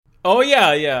Oh,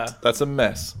 yeah. That's a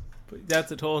mess.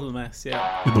 That's a total mess,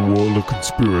 yeah. In the world of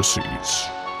conspiracies,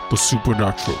 the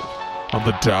supernatural, and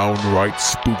the downright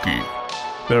spooky,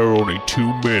 there are only two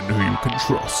men who you can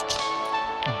trust.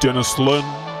 Dennis Lynn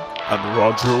and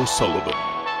Roger O'Sullivan.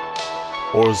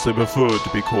 Or as they prefer to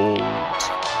be called,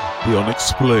 the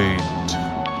Unexplained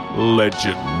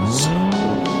Legends.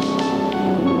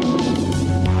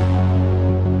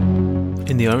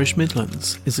 In the Irish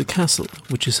Midlands is a castle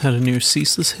which has had a near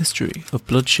ceaseless history of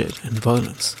bloodshed and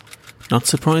violence. Not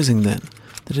surprising then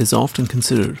that it is often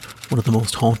considered one of the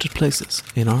most haunted places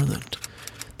in Ireland.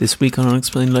 This week on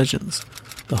Unexplained Legends,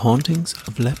 the hauntings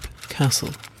of Leap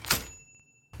Castle.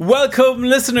 Welcome,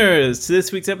 listeners, to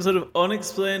this week's episode of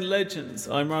Unexplained Legends.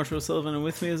 I'm Roger O'Sullivan, and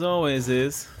with me as always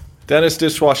is... Dennis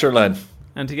Dishwasher Len.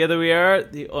 And together we are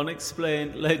the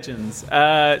Unexplained Legends.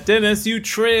 Dennis, you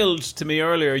trailed to me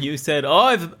earlier. You said,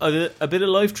 I've a bit of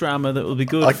life drama that will be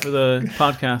good for the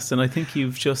podcast. And I think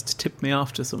you've just tipped me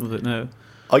off to some of it now.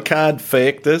 I can't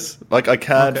fake this. I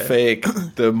can't fake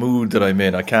the mood that I'm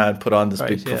in. I can't put on this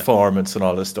big performance and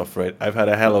all this stuff, right? I've had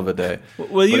a hell of a day.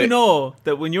 Well, you know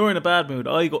that when you're in a bad mood,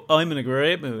 I'm in a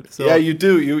great mood. So yeah, you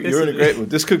do. You're in a great mood.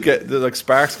 This could get,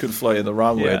 sparks could fly in the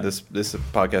wrong way in this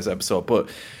podcast episode. But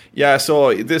yeah,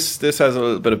 so this has a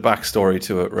little bit of backstory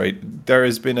to it, right? There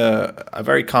has been a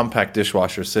very compact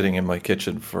dishwasher sitting in my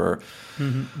kitchen for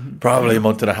probably a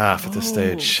month and a half at this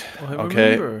stage. I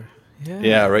remember.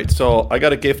 Yeah, right. So I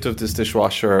got a gift of this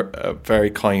dishwasher very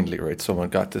kindly, right? Someone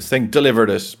got this thing, delivered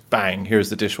it, bang,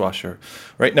 here's the dishwasher.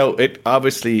 Right now,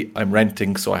 obviously I'm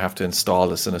renting, so I have to install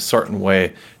this in a certain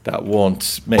way that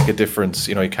won't make a difference.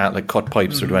 You know, you can't cut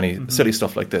pipes or do any silly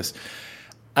stuff like this.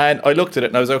 And I looked at it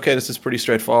and I was like, okay, this is pretty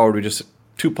straightforward. We just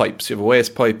two pipes. You have a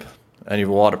waste pipe and you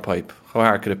have a water pipe. How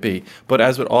hard could it be? But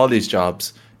as with all these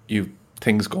jobs,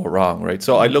 things go wrong, right?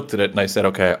 So I looked at it and I said,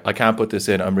 okay, I can't put this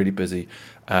in. I'm really busy.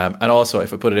 And also,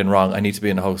 if I put it in wrong, I need to be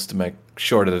in the house to make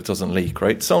sure that it doesn't leak,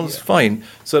 right? Sounds fine.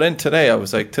 So then today, I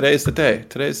was like, today's the day.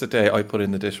 Today's the day I put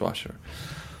in the dishwasher.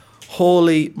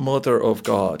 Holy Mother of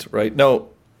God, right? Now,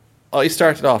 I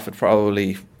started off at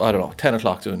probably, 10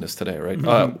 o'clock doing this today, right?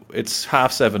 It's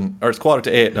 7:30, or it's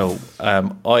 7:45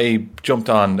 now. I jumped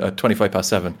on at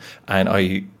 7:25, and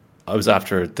I was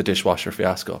after the dishwasher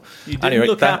fiasco. You didn't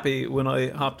look happy when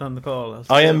I hopped on the call.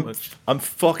 I'm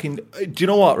fucking... Do you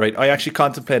know what, right? I actually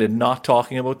contemplated not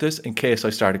talking about this in case I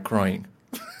started crying.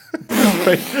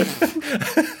 Right?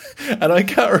 And I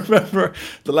can't remember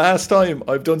the last time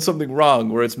I've done something wrong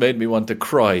where it's made me want to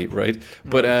cry, right?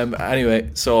 But anyway,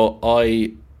 so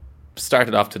I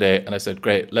started off today and I said,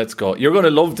 great, let's go. You're going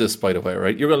to love this, by the way,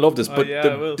 right? You're going to love this. But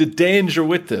the danger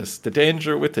with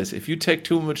this, if you take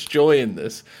too much joy in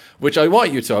this, which I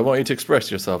want you to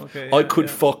express yourself, I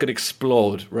could fucking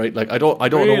explode, right? Like I don't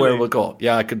know where we'll go.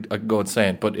 Yeah, I could go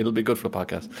insane, but it'll be good for the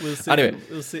podcast. We'll see. Anyway.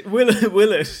 We'll see.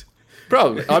 Will it?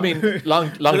 Probably. I mean,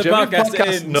 longevity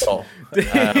podcast, no.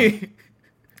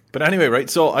 But anyway, right,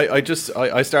 so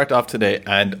I start off today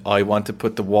and I want to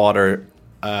put the water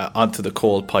onto the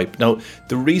cold pipe. Now,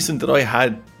 the reason that I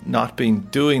had not been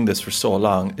doing this for so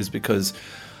long is because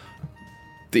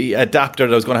the adapter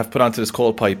that I was going to have put onto this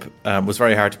cold pipe was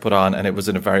very hard to put on, and it was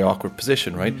in a very awkward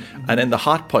position, right? And then the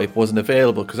hot pipe wasn't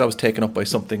available because I was taken up by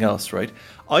something else, right?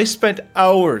 I spent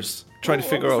hours trying to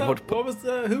figure out how to put...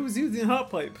 Who was using hot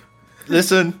pipe?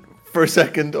 Listen for a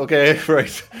second, okay,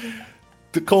 right.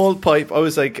 The cold pipe, I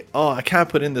was like, I can't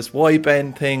put in this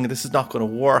Y-bend thing. This is not going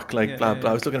to work, blah, blah.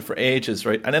 I was looking for ages,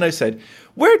 right? And then I said,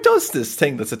 where does this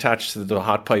thing that's attached to the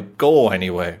hot pipe go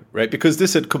anyway, right? Because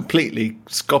this had completely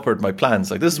scuppered my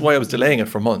plans. Like, this is why I was delaying it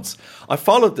for months. I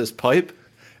followed this pipe.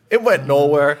 It went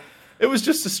nowhere. It was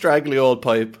just a straggly old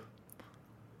pipe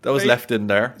that was left in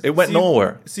there. It went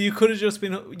nowhere. So you could have just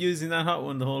been using that hot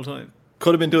one the whole time?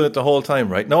 Could have been doing it the whole time,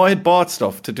 right? Now, I had bought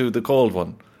stuff to do the cold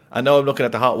one. And now I'm looking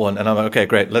at the hot one, and I'm like, okay,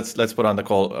 great. Let's put on the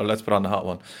cold, or let's put on the hot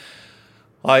one.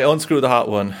 I unscrew the hot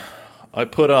one. I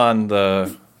put on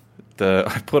the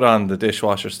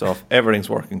dishwasher stuff. Everything's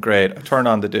working great. I turn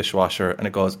on the dishwasher, and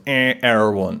it goes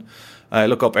error 1. I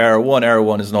look up error 1. Error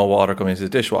 1 is no water coming into the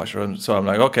dishwasher, and so I'm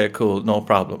like, okay, cool, no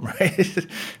problem, right?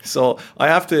 So I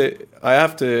have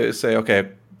to say, okay,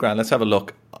 grand, let's have a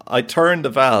look. I turn the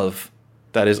valve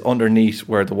that is underneath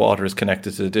where the water is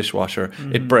connected to the dishwasher.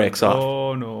 It breaks off.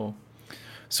 Oh, no.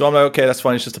 So I'm like, okay, that's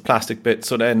fine. It's just a plastic bit.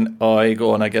 So then I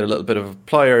go and I get a little bit of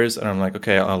pliers and I'm like,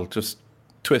 okay, I'll just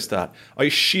twist that. I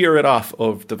shear it off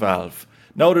of the valve.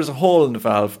 Now there's a hole in the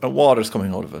valve and water's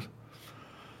coming out of it.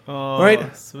 Oh,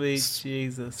 Right? sweet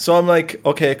Jesus. So I'm like,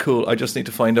 okay, cool. I just need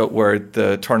to find out where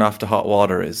the turn off the hot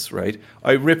water is, right?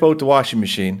 I rip out the washing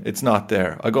machine. It's not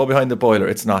there. I go behind the boiler.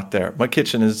 It's not there. My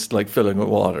kitchen is like filling with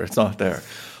water. It's not there.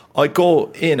 I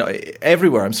go in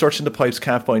everywhere. I'm searching the pipes.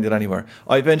 Can't find it anywhere.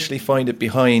 I eventually find it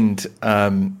behind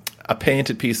a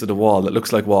painted piece of the wall that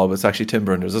looks like wall, but it's actually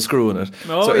timber and there's a screw in it.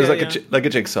 Oh, so it's yeah, like a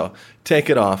jigsaw. Take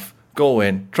it off. Go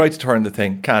in, try to turn the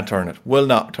thing, can't turn it, will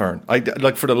not turn. I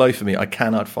like for the life of me, I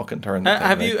cannot fucking turn the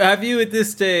thing. Have you at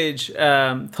this stage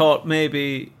thought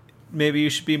maybe you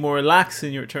should be more relaxed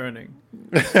in your turning,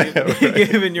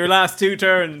 given your last 2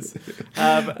 turns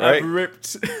have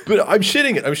ripped? But I'm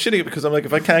shitting it because I'm like,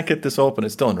 if I can't get this open,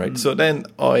 it's done, right? So then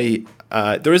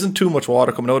there isn't too much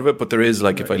water coming out of it, but there is,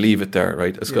 like, if I leave it there,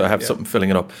 right, it's gonna have something filling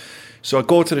it up. So I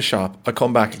go to the shop, I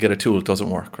come back and get a tool, it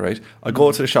doesn't work, right? I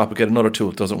go to the shop and get another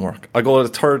tool, it doesn't work. I go a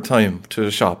third time to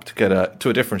the shop to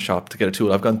a different shop to get a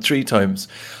tool. I've gone 3 times.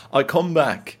 I come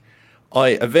back,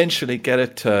 I eventually get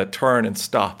it to turn and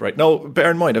stop, right? Now,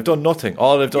 bear in mind, I've done nothing.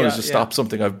 All I've done is just stop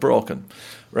something I've broken,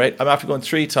 right? I'm after going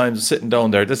 3 times, sitting down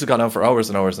there. This has gone on for hours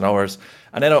and hours and hours.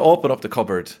 And then I open up the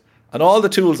cupboard and all the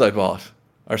tools I bought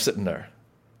are sitting there.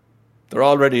 They're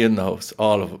already in the house,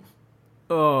 all of them.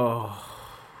 Oh.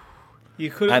 You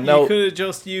could have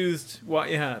just used what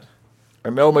you had.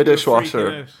 And now my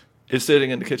dishwasher is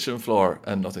sitting in the kitchen floor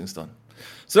and nothing's done.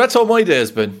 So that's how my day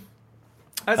has been.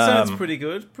 That sounds pretty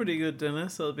good. Pretty good,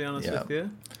 Dennis, I'll be honest with you.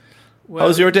 Well,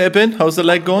 how's your day been? How's the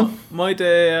leg going? My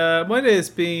day has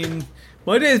been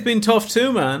tough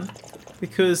too, man.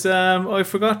 Because I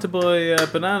forgot to buy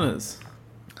bananas.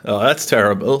 Oh, that's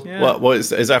terrible. Yeah. What is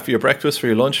that for your breakfast, for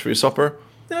your lunch, for your supper?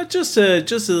 No, just a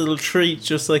little treat,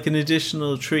 just like an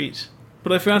additional treat.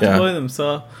 But I forgot to buy them,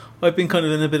 so I've been kind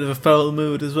of in a bit of a foul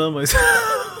mood as well myself.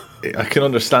 I can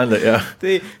understand it, yeah.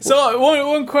 So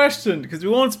one question, because we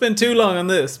won't spend too long on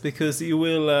this, because you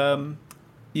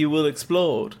will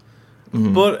explode.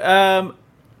 Mm-hmm. But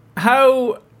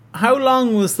how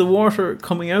long was the water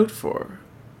coming out for?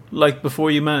 Like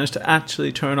before you managed to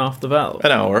actually turn off the valve?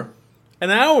 An hour. An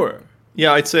hour?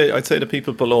 Yeah, I'd say the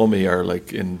people below me are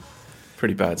like in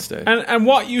pretty bad state. And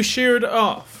what you sheared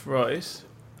off, right?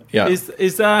 Yeah.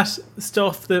 Is that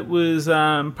stuff that was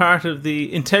part of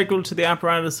the integral to the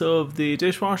apparatus of the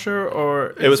dishwasher,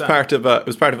 or it was part of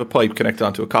a pipe connected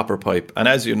onto a copper pipe, and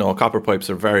as you know, copper pipes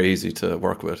are very easy to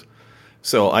work with.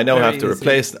 So I now have to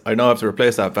replace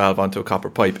that valve onto a copper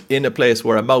pipe in a place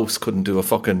where a mouse couldn't do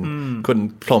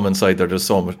couldn't plumb inside there. There's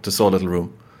so little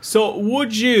room. So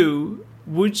would you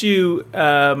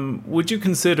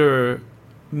consider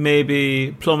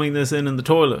maybe plumbing this in the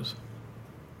toilet?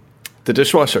 The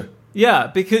dishwasher. Yeah,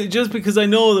 because I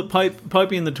know that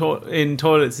piping in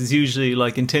toilets is usually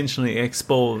like intentionally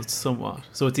exposed somewhat,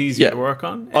 so it's easier to work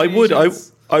on. I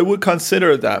would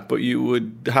consider that, but you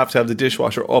would have to have the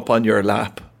dishwasher up on your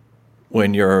lap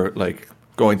when you're like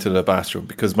going to the bathroom,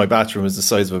 because my bathroom is the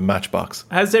size of a matchbox.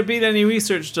 Has there been any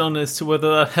research done as to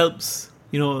whether that helps,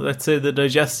 let's say, the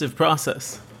digestive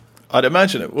process? I'd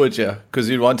imagine it would, yeah, because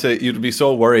you'd be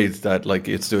so worried that like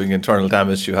it's doing internal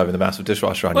damage to you having a massive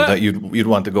dishwasher on you that you'd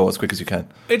want to go as quick as you can.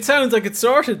 It sounds like it's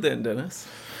sorted then, Dennis.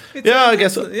 I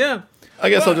guess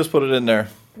I'll just put it in there.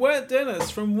 Well,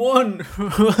 Dennis, from one,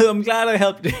 I'm glad I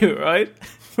helped you, right?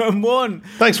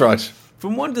 Thanks, Raj.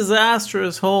 From one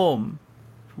disastrous home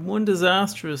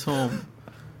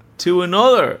to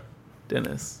another,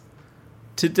 Dennis.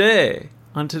 Today,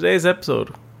 on today's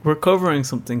episode, we're covering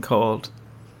something called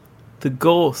The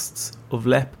Ghosts of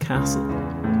Leap Castle.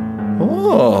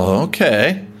 Oh,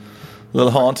 okay. A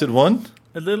little haunted one.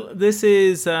 This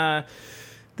is,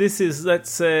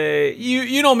 let's say,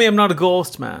 you know me, I'm not a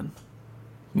ghost man.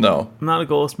 No. I'm not a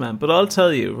ghost man, but I'll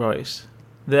tell you, right,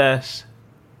 that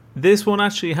this one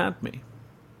actually had me.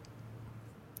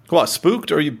 What,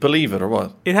 spooked, or you believe it, or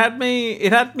what? It had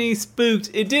me spooked.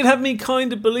 It did have me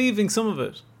kind of believing some of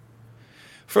it.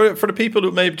 For the people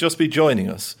who may just be joining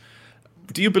us,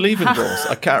 do you believe in ghosts?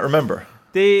 I can't remember.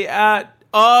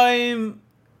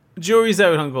 Jury's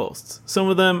out on ghosts. Some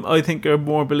of them I think are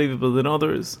more believable than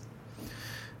others.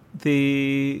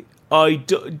 Generally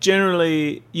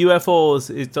UFOs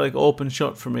is like open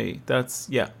shut for me.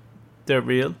 They're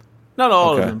real. Not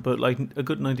all of them, but like a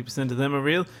good 90% of them are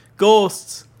real.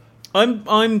 Ghosts,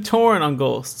 I'm torn on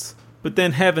ghosts, but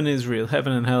then heaven is real.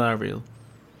 Heaven and hell are real.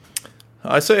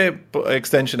 I say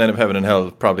extension end of heaven and hell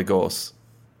probably ghosts.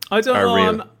 I don't know.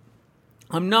 Real.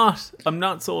 I'm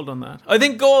not sold on that. I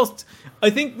think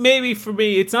maybe for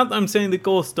me, it's not that I'm saying that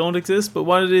ghosts don't exist, but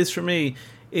what it is for me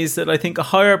is that I think a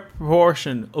higher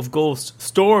proportion of ghost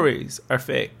stories are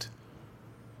faked.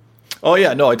 Oh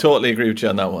yeah, no, I totally agree with you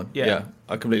on that one. Yeah. Yeah,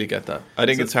 I completely get that. I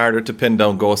think it's harder to pin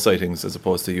down ghost sightings as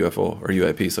opposed to UFO or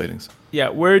UAP sightings. Yeah,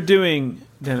 we're doing,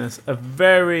 Dennis, a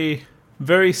very,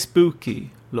 very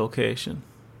spooky location.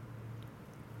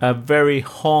 A very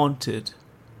haunted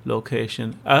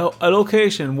location. A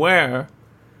location where,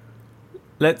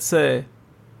 let's say,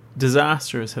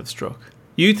 disasters have struck.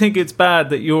 You think it's bad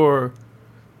that your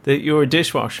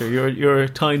dishwasher, your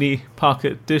tiny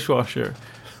pocket dishwasher,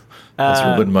 That's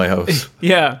ruined my house.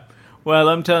 yeah. Well,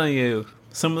 I'm telling you,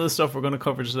 some of the stuff we're going to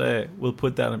cover today will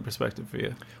put that in perspective for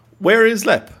you. Where is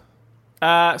Lep?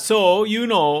 So you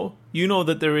know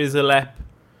that there is a LEP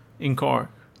in Cork.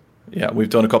 Yeah, we've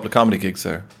done a couple of comedy gigs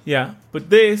there. Yeah, but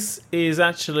this is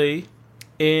actually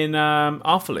in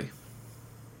Offaly.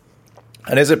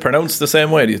 And is it pronounced the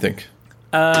same way, do you think?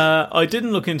 I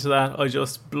didn't look into that. I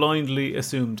just blindly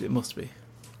assumed it must be.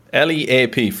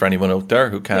 LEAP for anyone out there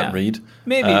who can't Yeah. read.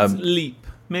 Maybe it's LEAP.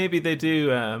 Maybe they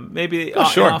do. Maybe Oh,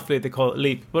 sure. in Offaly they call it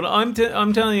LEAP. But I'm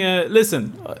telling you,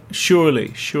 listen.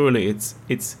 Surely it's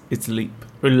LEAP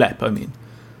or LEP. I mean,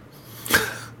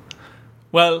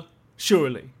 well,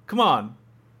 surely. Come on.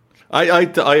 I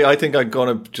think I'm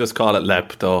gonna just call it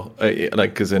Lep though.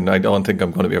 Because I don't think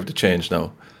I'm gonna be able to change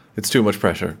now. It's too much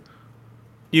pressure.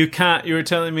 You can't. You're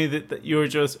telling me that you're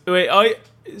just wait.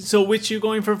 So which you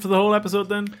going for the whole episode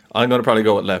then? I'm gonna probably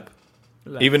go with Lep.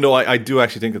 Lep. Even though I do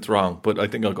actually think it's wrong, but I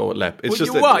think I'll go with Lep. It's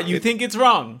just what you think it's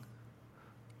wrong.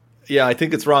 Yeah, I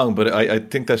think it's wrong, but I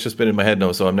think that's just been in my head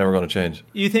now, so I'm never going to change.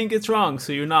 You think it's wrong,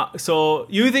 so you're not. So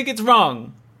you think it's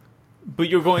wrong, but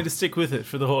you're going to stick with it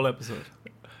for the whole episode.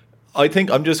 I think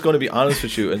I'm just going to be honest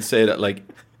with you and say that like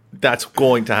that's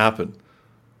going to happen.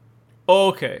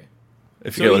 Okay.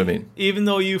 If you get what I mean. Even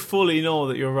though you fully know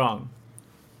that you're wrong.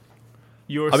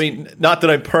 I mean, not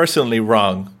that I'm personally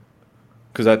wrong,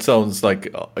 because that sounds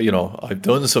like, I've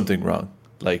done something wrong.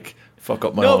 Like, fuck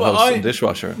up my own house and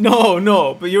dishwasher.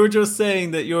 No, but you were just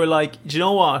saying that you're like, do you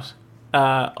know what?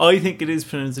 I think it is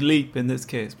pronounced leap in this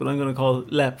case, but I'm going to call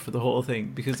it Lep for the whole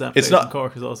thing, because that place in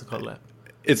Cork is also called Lep.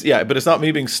 But it's not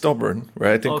me being stubborn,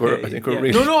 right? I think we're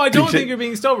really... No, I don't think you're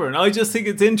being stubborn. I just think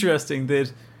it's interesting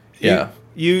that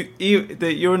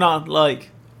you're not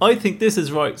like, I think this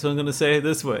is right, so I'm going to say it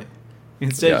this way.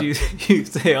 Instead, you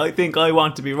say, I think I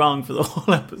want to be wrong for the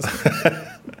whole episode.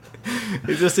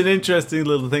 It's just an interesting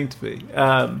little thing to be.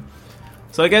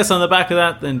 So I guess on the back of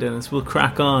that then, Dennis, we'll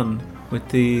crack on with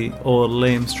the old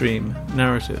lame stream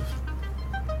narrative.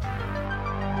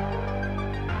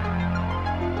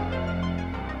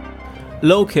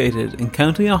 Located in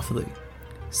County Offaly,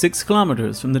 6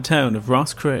 kilometres from the town of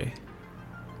Rosscray,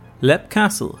 Lep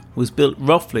Castle was built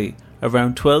roughly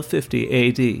around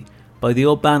 1250 AD by the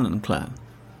O'Bannon clan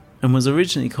and was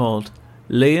originally called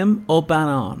Liam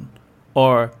O'Bannon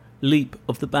or Leap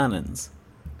of the Bannons.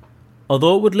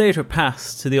 Although it would later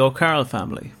pass to the O'Carroll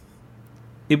family,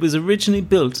 it was originally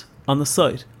built on the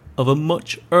site of a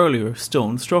much earlier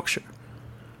stone structure.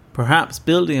 Perhaps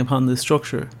building upon this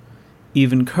structure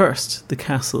even cursed the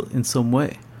castle in some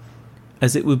way,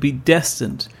 as it would be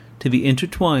destined to be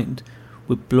intertwined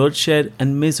with bloodshed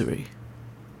and misery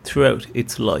throughout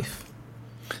its life.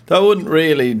 That wouldn't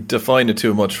really define it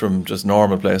too much from just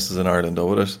normal places in Ireland, though,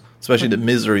 would it? Especially the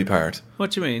misery part.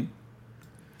 What do you mean?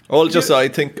 Well, I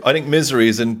think misery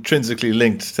is intrinsically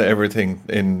linked to everything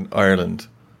in Ireland.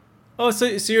 Oh, so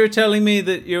you're telling me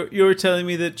that you're telling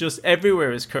me that just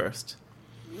everywhere is cursed?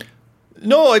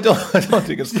 No, I don't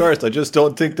think it's cursed. I just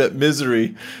don't think that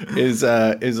misery is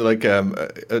like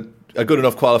a good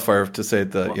enough qualifier to say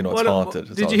that it's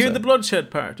haunted. Did you hear the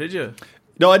bloodshed part? Did you?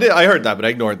 No, I did. I heard that, but I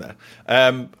ignored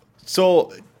that.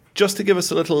 So just to give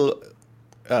us a little,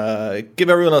 give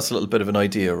everyone else a little bit of an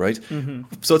idea, right? Mm-hmm.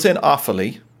 So it's in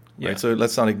Offaly, right? So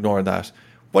let's not ignore that.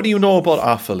 What do you know about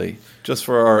Offaly, just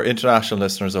for our international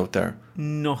listeners out there?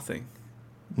 Nothing.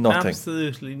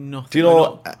 Absolutely nothing. Do you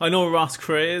know? I know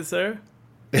Rosscray is there.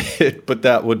 But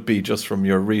that would be just from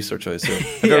your research, I assume.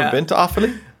 Have you ever been to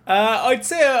Offaly? I'd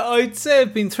say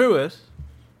I've been through it.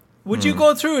 Would you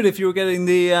go through it if you were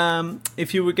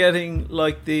getting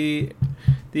like the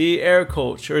air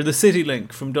coach or the City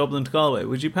Link from Dublin to Galway?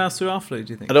 Would you pass through Offaly,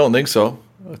 do you think? I don't think so.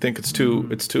 I think it's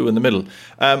two in the middle.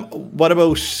 What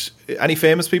about any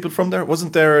famous people from there?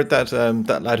 Wasn't there that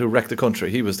lad who wrecked the country?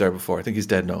 He was there before. I think he's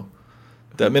dead now.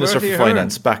 The Minister for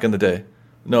Finance back in the day.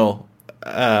 No.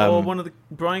 One of the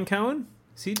Brian Cowan?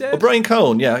 Is he dead? Oh, Brian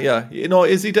Cowan, yeah.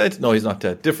 Is he dead? No, he's not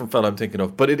dead. Different fella I'm thinking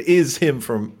of. But it is him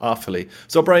from Offaly.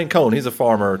 So Brian Cowan, he's a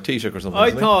former Taoiseach or something.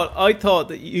 I thought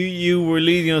that you were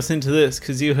leading us into this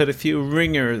because you had a few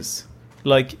ringers,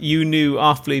 like you knew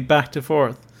Offaly back to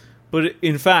forth. But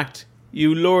in fact,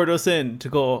 you lured us in to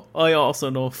go, I also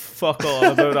know fuck all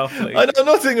about Offaly. I know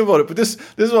nothing about it, but this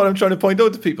is what I'm trying to point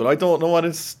out to people. I don't know what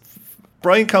it's...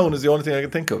 Brian Cowan is the only thing I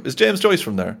can think of. Is James Joyce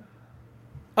from there?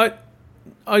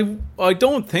 I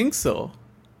don't think so.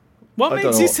 What I makes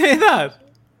don't you know. say that?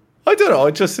 I don't know.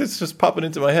 It's just popping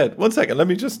into my head. 1 second. Let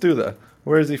me just do that.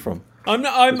 Where is he from? I'm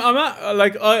not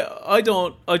like I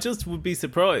don't. I just would be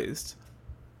surprised.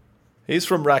 He's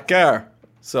from Rathgar.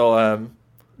 So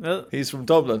Well, he's from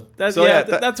Dublin. that's So,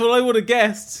 that's what I would have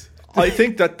guessed. I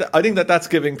think that's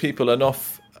giving people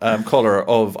enough colour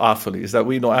of Offaly, is that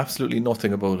we know absolutely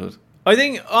nothing about it. I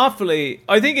think Offaly.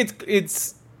 I think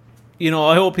it's.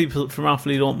 I hope people from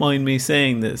Offaly don't mind me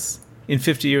saying this in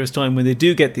 50 years' time when they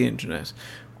do get the internet.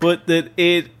 But that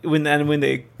when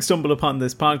they stumble upon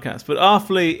this podcast, but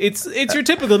Offaly, it's your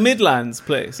typical Midlands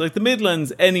place, like the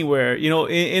Midlands anywhere.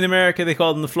 In America they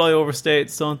call them the flyover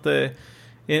states, don't they?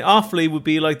 In Offaly would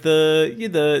be like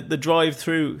the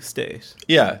drive-through state.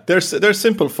 Yeah, they're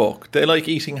simple folk. They like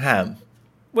eating ham.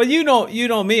 Well, you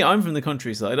know me. I'm from the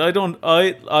countryside.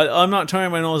 I'm not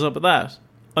turning my nose up at that.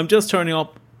 I'm just turning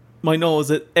up my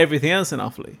nose at everything else in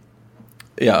Offaly.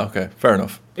 Yeah, okay, fair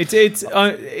enough.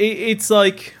 It's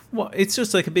like what? It's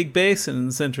just like a big basin in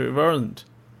the centre of Ireland,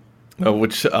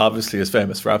 Which obviously is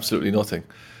famous for absolutely nothing.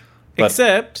 But-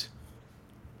 except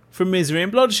for misery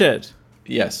and bloodshed.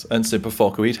 Yes, and simple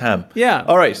folk who eat ham. Yeah.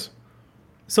 All right.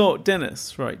 So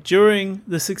Dennis, right during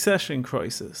the succession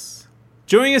crisis,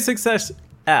 during a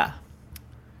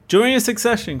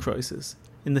succession crisis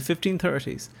in the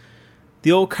 1530s,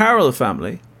 the O'Carroll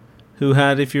family, who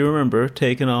had, if you remember,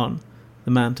 taken on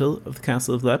the mantle of the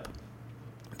Castle of Leap,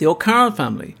 the O'Carroll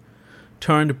family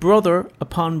turned brother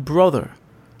upon brother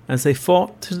as they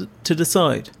fought to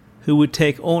decide who would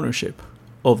take ownership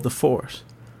of the fort.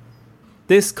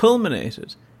 This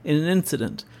culminated in an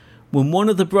incident when one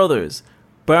of the brothers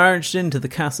barged into the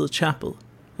castle chapel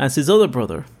as his other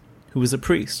brother, who was a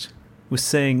priest, was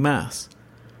saying mass.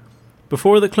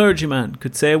 Before the clergyman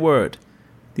could say a word,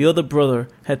 the other brother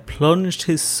had plunged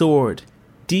his sword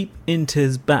deep into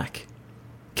his back,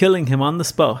 killing him on the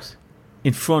spot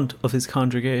in front of his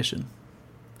congregation,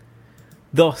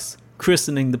 thus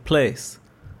christening the place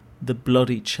the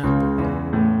Bloody Chapel.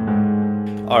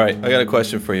 All right, I got a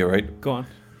question for you, right? Go on.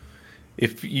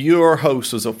 If your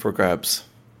house was up for grabs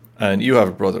and you have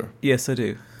a brother, Yes, I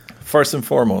do. first and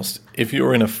foremost, if you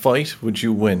were in a fight, would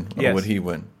you win or Yes. would he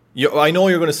win? I know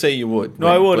you're going to say you would. No,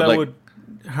 right? I would. But, I like, would.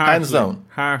 Heartily, hands down.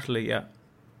 Heartily, yeah.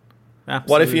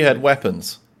 Absolutely. What if you had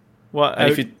weapons? What?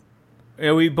 And if you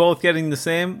Are we both getting the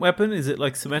same weapon? Is it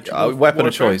like symmetrical? weapon of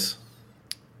warfare? choice?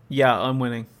 Yeah, I'm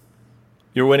winning.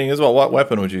 You're winning as well. What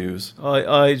weapon would you use?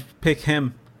 I'd pick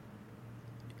him,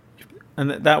 and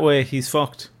that way he's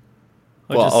fucked.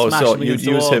 I'd just smash so him you'd against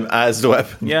the use wall. him as the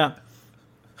weapon? Yeah.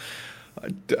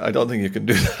 I don't think you can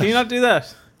do that. Can you not do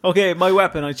that? Okay, my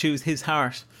weapon. I choose his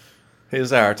heart.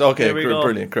 His heart. Okay, There we go.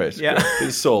 brilliant, great. Yeah. Great.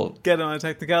 His soul. Get on a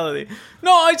technicality.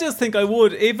 No, I just think I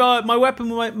would. If my weapon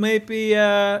might maybe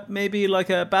like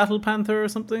a battle panther or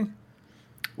something.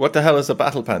 What the hell is a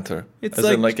battle panther? It's As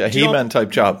in like a do you know- He-Man type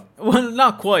job. Well,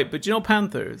 not quite, but you know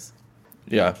panthers.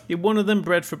 Yeah. You're one of them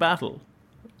bred for battle.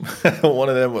 One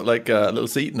of them with like a little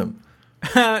seat in him.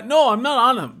 No, I'm not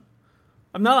on him.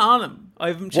 I'm not on him. I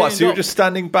haven't What, changed so you're up. just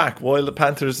standing back while the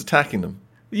panther is attacking them?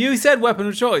 You said weapon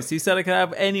of choice. You said I could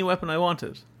have any weapon I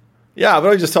wanted. Yeah, but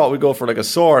I just thought we'd go for like a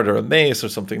sword or a mace or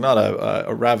something, not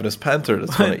a ravenous panther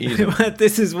that's going to eat him. But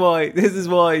this is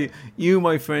why you,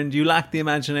 my friend, you lack the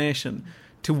imagination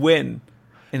to win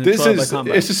in a This trial by is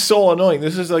combat. this is so annoying.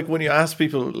 This is like when you ask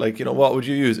people, like, what would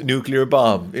you use? A nuclear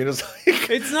bomb. It's like,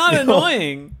 It's not you know?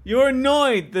 annoying. You're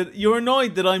annoyed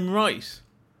that I'm right.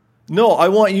 No, I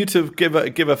want you to give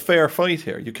a fair fight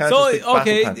here. You can't So just pick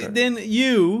okay, Battle Panther.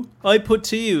 then I put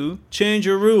to you, change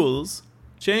your rules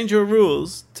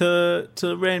to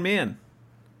rein me in.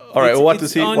 All right, It's- well, what it's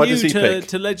does he on what you does he pick?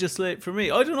 to legislate for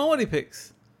me? I don't know what he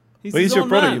picks. Well, he's his your own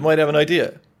brother. man. You might have an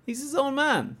idea. He's his own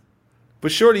man.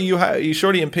 But surely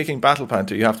surely in picking Battle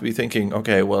Panther, you have to be thinking,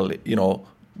 okay, well,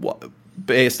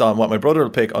 based on what my brother will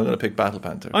pick, I'm going to pick Battle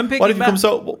Panther. I'm picking What if he comes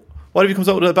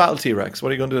out with a Battle T-Rex? What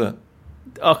are you going to do then?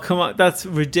 Oh, come on. That's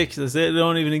ridiculous. They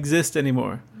don't even exist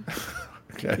anymore.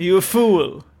 Okay. You a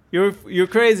fool. You're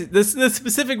crazy. The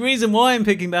specific reason why I'm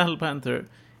picking Battle Panther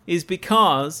is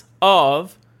because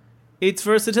of its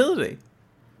versatility.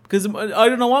 Because I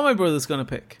don't know what my brother's going to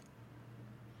pick.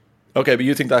 Okay, but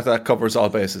you think that covers all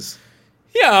bases?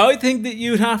 Yeah, I think that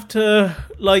you'd have to,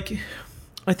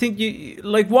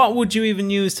 what would you even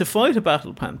use to fight a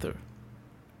Battle Panther?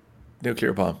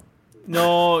 Nuclear bomb.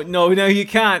 No, you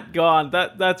can't. Go on.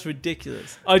 That's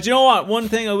ridiculous. Do you know what? One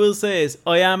thing I will say is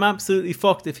I am absolutely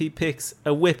fucked if he picks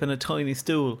a whip and a tiny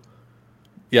stool.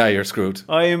 Yeah, you're screwed.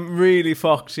 I am really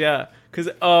fucked, yeah. Because,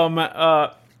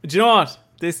 do you know what?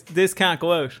 This can't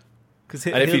go out.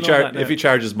 And if he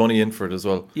charges money in for it as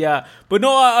well. Yeah, but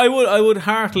no, I would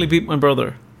heartily beat my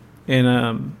brother in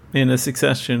a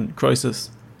succession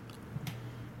crisis.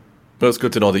 But it's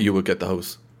good to know that you would get the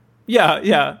house.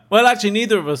 Yeah. Well, actually,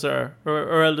 neither of us are.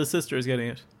 Our eldest sister is getting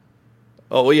it.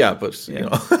 Oh, well, yeah, but, you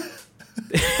know.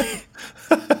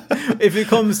 If it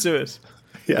comes to it.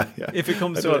 Yeah. If it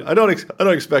comes to it. I don't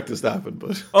expect this to happen,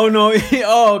 but... Oh, no.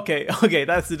 Oh, okay. Okay,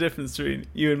 that's the difference between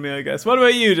you and me, I guess. What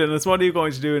about you, Dennis? What are you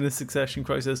going to do in a succession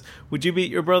crisis? Would you beat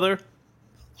your brother?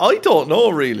 I don't know,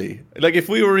 really. Like, if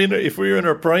we were in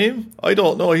our prime, I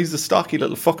don't know. He's a stocky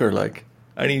little fucker, like...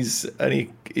 And he's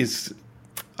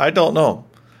I don't know.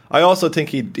 I also think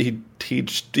he'd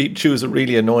choose a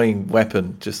really annoying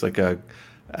weapon, just like a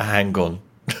handgun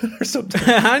or something.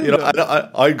 You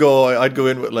know, I'd go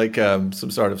in with like some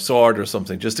sort of sword or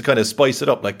something, just to kind of spice it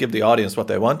up, like give the audience what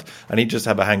they want, and he'd just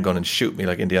have a handgun and shoot me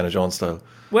like Indiana Jones style.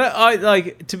 Well,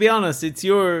 to be honest, if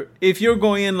you're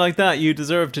going in like that, you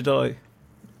deserve to die.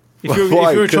 If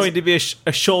you're trying to be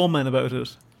a showman about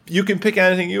it. You can pick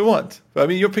anything you want. I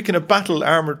mean, you're picking a battle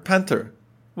armored panther.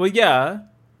 Well, yeah,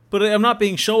 but I'm not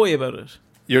being showy about it.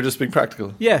 You're just being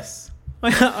practical. Yes,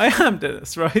 I am,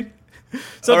 Dennis, right?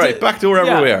 So all right, back to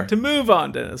wherever we are. To move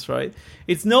on, Dennis, right?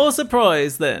 It's no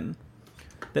surprise then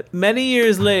that many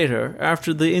years later,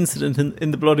 after the incident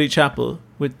in the Bloody Chapel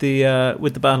with the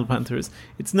Battle Panthers,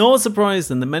 it's no surprise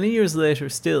then that many years later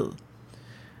still,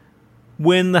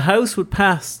 when the house would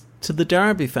pass to the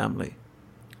Darby family,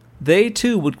 they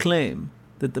too would claim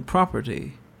that the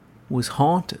property was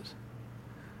haunted,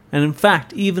 and in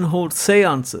fact even hold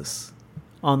seances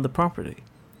on the property.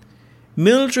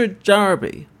 Mildred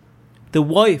Darby, the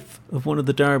wife of one of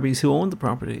the Darbys who owned the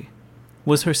property,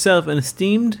 was herself an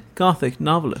esteemed Gothic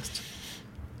novelist,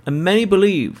 and many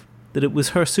believe that it was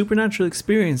her supernatural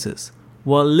experiences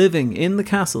while living in the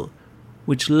castle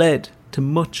which led to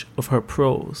much of her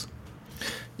prose.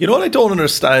 You know what I don't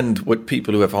understand with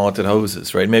people who have haunted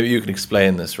houses, right? Maybe you can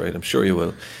explain this, right? I'm sure you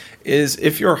will. Is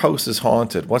if your house is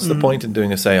haunted, what's the point in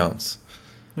doing a seance?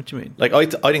 What do you mean? Like, I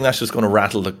think that's just going to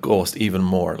rattle the ghost even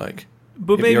more. Like,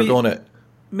 but if you're going to...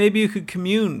 Maybe you could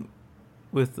commune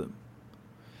with them.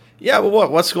 Yeah, but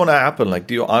what's going to happen? Like,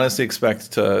 do you honestly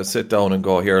expect to sit down and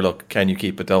go, here, look, can you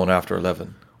keep it down after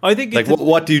 11? I think like,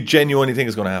 what do you genuinely think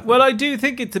is going to happen? Well, I do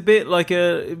think it's a bit like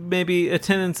maybe a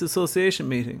tenants association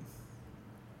meeting.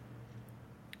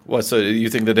 What, so you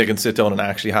think that they can sit down and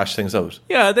actually hash things out?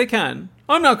 Yeah, they can.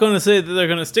 I'm not going to say that they're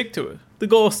going to stick to it. The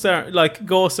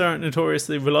ghosts aren't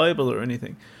notoriously reliable or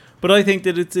anything. But I think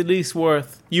that it's at least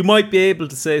worth... You might be able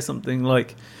to say something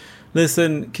like,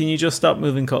 listen, can you just stop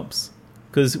moving cups?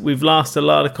 Because we've lost a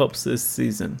lot of cups this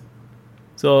season.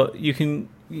 So you can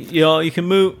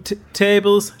move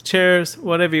tables, chairs,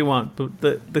 whatever you want. But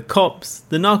the cups,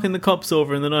 the knocking the cups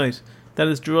over in the night, that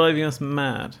is driving us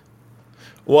mad.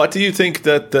 What do you think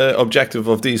that the objective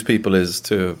of these people is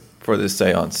for this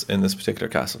seance in this particular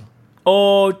castle?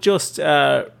 Oh, just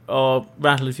rattle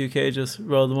a few cages,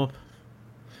 roll them up.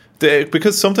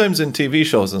 Because sometimes in TV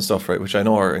shows and stuff, right, which I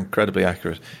know are incredibly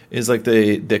accurate, is like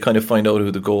they kind of find out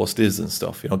who the ghost is and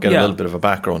stuff, get a little bit of a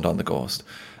background on the ghost.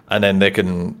 And then they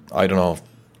can, I don't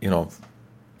know,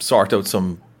 sort out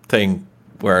some thing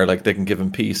where like they can give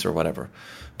him peace or whatever.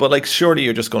 But like surely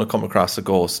you're just going to come across a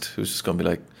ghost who's just going to be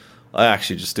like, I'm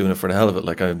actually just doing it for the hell of it,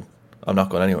 like I'm not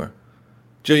going anywhere.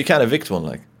 Joe, you can't evict one,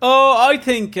 like. Oh, I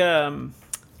think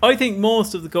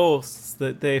most of the ghosts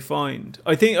that they find,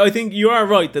 I think you are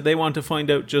right that they want to find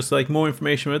out just like more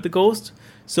information about the ghost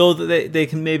so that they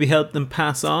can maybe help them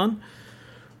pass on.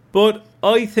 But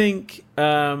I think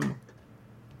I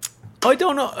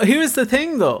don't know. Here's the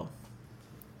thing though.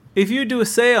 If you do a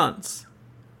seance,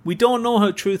 we don't know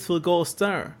how truthful ghosts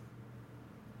are.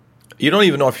 You don't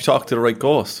even know if you talk to the right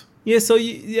ghost. Yeah, so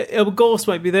a ghost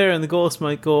might be there and the ghost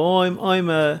might go, "Oh, I'm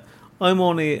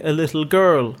only a little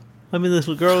girl. I'm a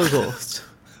little girl ghost."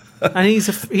 And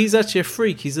he's actually a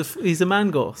freak. He's a man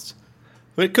ghost.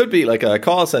 Well, it could be like a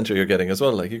call center you're getting as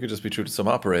well. Like you could just be through to some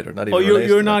operator, not even.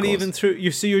 You're not even through.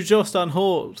 You're just on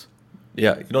hold.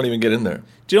 Yeah, you don't even get in there.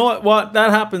 Do you know what that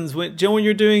happens when? Do you know when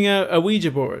you're doing a Ouija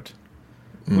board?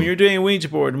 When you're doing a Ouija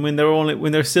board and when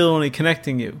they're still only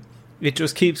connecting you, it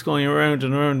just keeps going around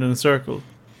and around in a circle,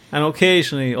 and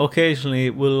occasionally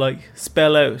it will like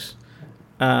spell out,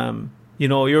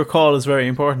 your call is very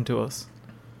important to us.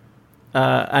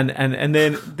 And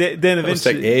then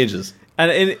eventually take ages.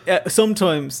 And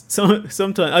sometimes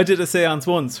I did a séance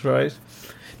once, right?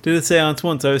 I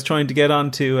was trying to get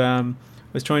onto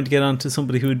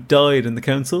somebody who had died in the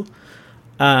council,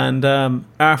 and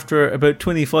after about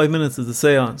 25 minutes of the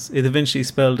séance, it eventually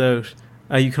spelled out,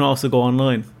 "You can also go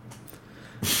online."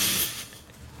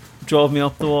 Drove me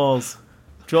up the walls.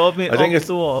 The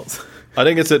walls. I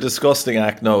think it's a disgusting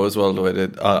act now as well, the way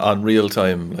that on real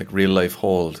time, like real life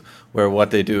hold, where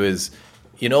what they do is,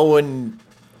 you know, when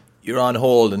you're on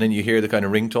hold and then you hear the kind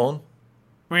of ringtone,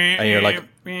 and you're like,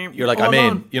 I'm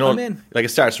in. You know, like it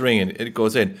starts ringing, it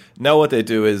goes in. Now what they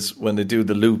do is when they do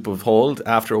the loop of hold,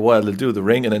 after a while they'll do the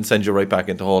ring and then send you right back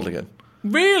into hold again.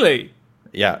 Really?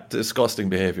 Yeah, disgusting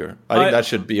behaviour. I think that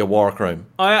should be a war crime.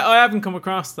 I haven't come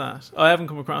across that.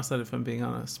 If I'm being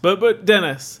honest. But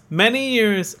Dennis, many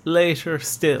years later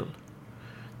still,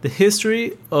 the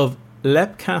history of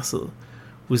Leap Castle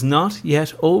was not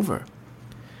yet over.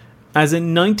 As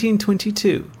in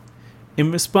 1922,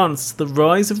 in response to the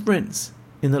rise of rents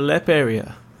in the Leap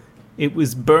area, it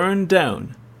was burned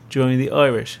down during the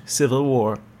Irish Civil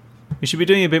War. We should be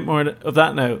doing a bit more of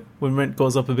that now when rent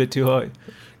goes up a bit too high.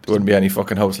 There wouldn't be any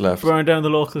fucking house left. Burn down the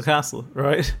local castle,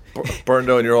 right? Burn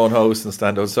down your own house and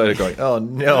stand outside it going, oh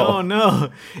no. Oh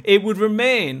no. It would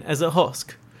remain as a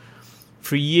husk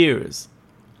for years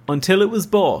until it was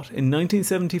bought in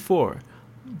 1974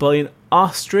 by an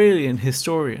Australian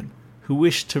historian who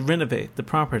wished to renovate the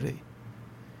property.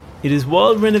 It is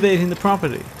while renovating the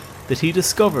property that he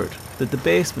discovered that the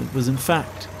basement was in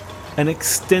fact an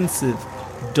extensive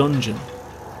dungeon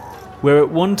where at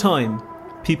one time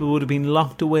people would have been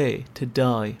locked away to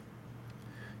die.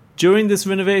 During this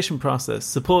renovation process,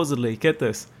 supposedly, get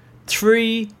this,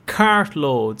 3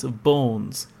 cartloads of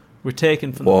bones were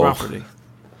taken from the property.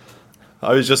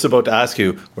 I was just about to ask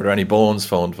you, were there any bones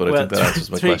found? But I think that answers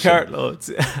my 3 question. 3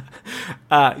 cartloads.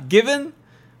 Given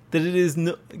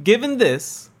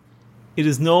this, it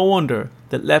is no wonder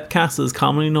that Leap Castle is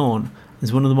commonly known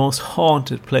as one of the most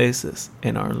haunted places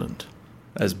in Ireland.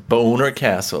 As Boner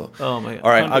Castle. Oh my god!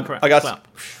 All right,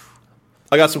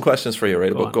 I got some questions for you, right,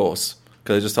 about ghosts,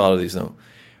 because I just thought of these now.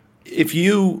 If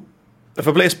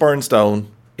a place burns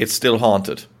down, it's still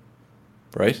haunted,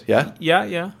 right? Yeah.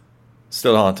 Yeah.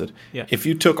 Still haunted. Yeah. If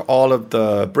you took all of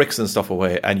the bricks and stuff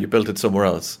away and you built it somewhere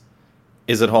else,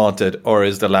 is it haunted or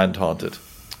is the land haunted?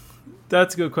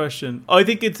 That's a good question. I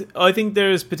think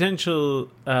there's potential.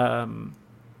 A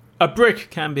brick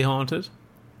can be haunted.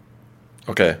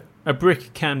 Okay. A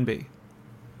brick can be.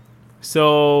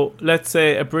 So let's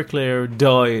say a bricklayer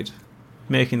died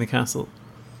making the castle,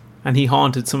 and he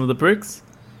haunted some of the bricks.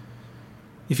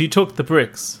 If you took the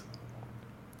bricks,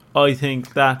 I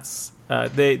think that's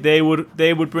they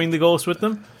would bring the ghost with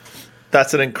them.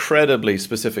 That's an incredibly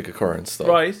specific occurrence, though,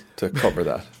 right? To cover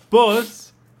that. But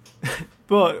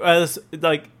as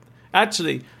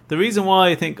actually, the reason why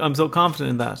I think I'm so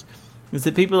confident in that is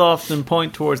that people often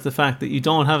point towards the fact that you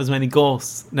don't have as many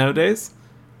ghosts nowadays,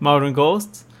 modern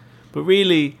ghosts. But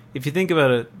really, if you think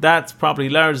about it, that's probably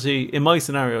largely, in my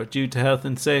scenario, due to health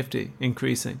and safety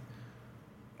increasing.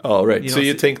 Oh, right. So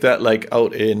you think that, like,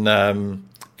 out in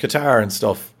Qatar and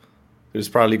stuff, there's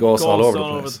probably ghosts all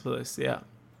over the place. Yeah.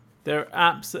 They're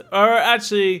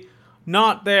actually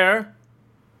not there.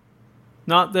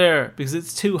 Not there, because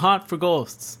it's too hot for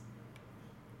ghosts.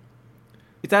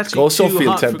 It's actually ghosts too don't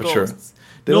feel hot temperature. For ghosts.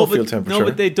 They don't feel temperature. No,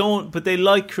 but they don't. But they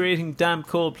like creating damp,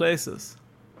 cold places.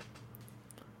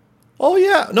 Oh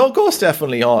yeah, no, ghosts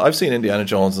definitely haunt. I've seen Indiana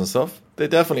Jones and stuff. They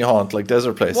definitely haunt like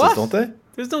desert places, don't they?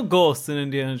 There's no ghosts in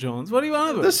Indiana Jones. What do you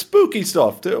want about? The spooky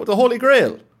stuff, the Holy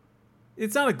Grail.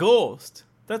 It's not a ghost.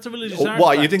 That's a religious artifact.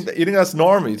 Why? You think that's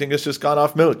normal? You think it's just gone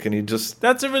off milk and you just...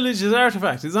 That's a religious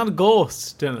artifact. It's not a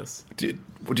ghost, Dennis. Do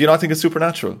you not think it's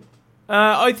supernatural?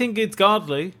 I think it's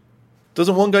godly.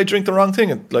 Doesn't one guy drink the wrong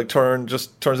thing and like turns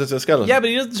into a skeleton? Yeah, but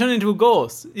he doesn't turn into a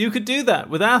ghost. You could do that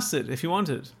with acid if you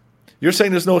wanted. You're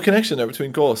saying there's no connection there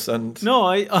between ghosts and... No,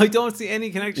 I don't see any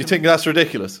connection. You think that's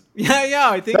ridiculous? Yeah,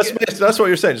 I think... That's what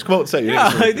you're saying. Just come out and say it.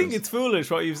 Yeah, I think it's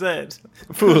foolish what you've said.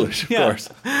 Foolish, of course.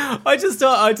 I just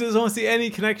don't see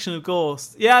any connection with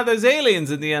ghosts. Yeah, there's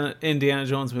aliens in the Indiana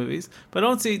Jones movies, but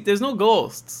there's no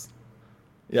ghosts.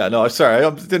 Yeah, no, I'm sorry. I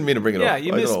didn't mean to bring it up. Yeah,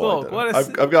 you misspoke.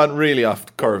 I've gotten really off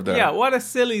the curve there. Yeah, what a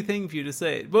silly thing for you to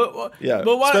say. But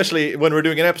especially when we're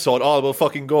doing an episode all about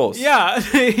fucking ghosts. Yeah.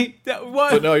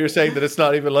 But no, you're saying that it's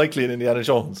not even likely in Indiana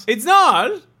Jones. It's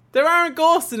not. There aren't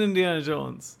ghosts in Indiana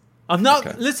Jones. I'm not.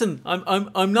 Okay. Listen,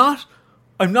 I'm not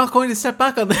going to step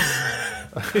back on that.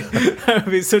 That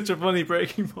would be such a funny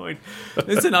breaking point.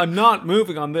 Listen, I'm not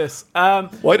moving on this.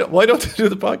 Why don't you do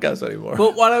the podcast anymore?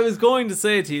 But what I was going to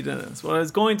say to you, Dennis,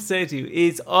 is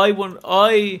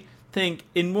think,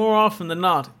 in more often than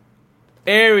not,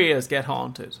 areas get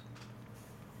haunted.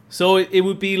 So it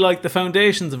would be like the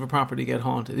foundations of a property get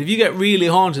haunted. If you get really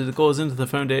haunted, it goes into the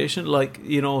foundation, like,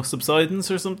 subsidence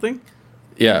or something.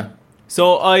 Yeah.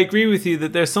 So I agree with you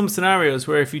that there's some scenarios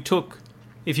where if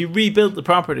you rebuilt the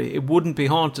property, it wouldn't be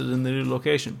haunted in the new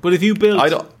location. But if you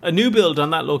built a new build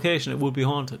on that location, it would be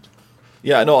haunted.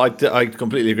 Yeah, no, I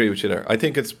completely agree with you there. I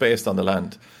think it's based on the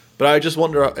land. But I just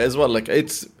wonder as well, like,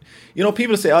 it's,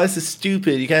 people say, this is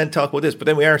stupid, you can't talk about this. But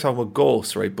then we are talking about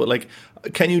ghosts, right? But, like,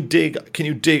 can you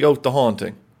dig out the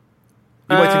haunting?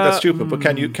 You might think that's stupid,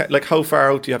 but how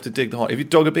far out do you have to dig the haunting? If you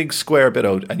dug a big square bit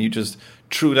out and you just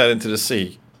threw that into the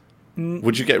sea,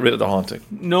 would you get rid of the haunting?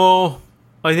 No,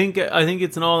 I think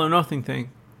it's an all or nothing thing.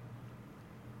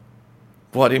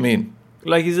 What do you mean?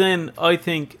 Like, as in, I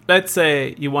think, let's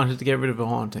say you wanted to get rid of a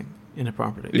haunting in a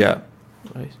property. Yeah.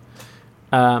 Right.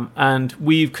 And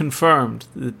we've confirmed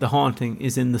that the haunting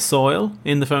is in the soil,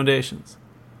 in the foundations.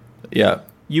 Yeah.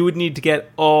 You would need to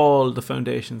get all the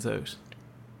foundations out.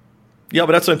 Yeah,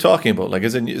 but that's what I'm talking about. Like,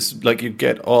 as in, it's like you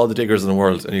get all the diggers in the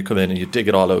world, and you come in and you dig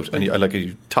it all out, and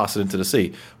you toss it into the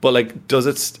sea. But, like, does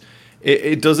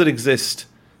it exist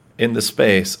in the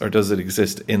space, or does it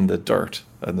exist in the dirt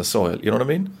and the soil? You know what I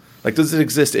mean? Like, does it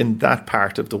exist in that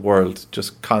part of the world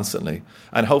just constantly?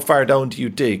 And how far down do you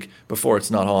dig before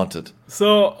it's not haunted?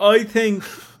 So I think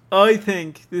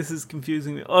this is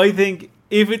confusing me. I think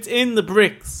if it's in the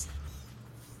bricks,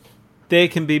 they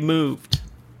can be moved.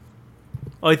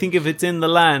 I think if it's in the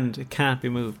land, it can't be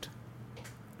moved.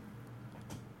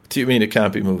 Do you mean it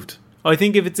can't be moved? I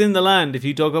think if it's in the land, if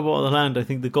you dug up all the land, I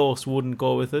think the ghost wouldn't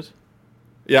go with it.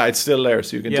 Yeah, it's still there,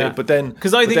 so you can dig. But then,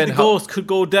 because I think the ghost could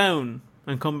go down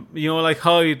and come, like,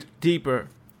 hide deeper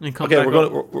and come back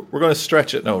up. We're going to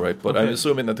stretch it now, right? But okay. I'm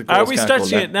assuming that the ghost Are we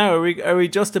stretching it now? Are we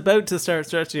just about to start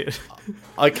stretching it?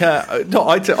 I can't. No,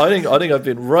 I think I've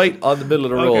been right on the middle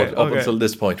of the road up until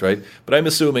this point, right? But I'm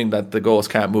assuming that the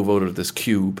ghost can't move out of this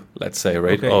cube, let's say,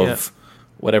 right, of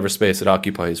whatever space it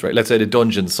occupies, right? Let's say the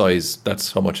dungeon size,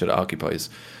 that's how much it occupies,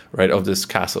 right, of this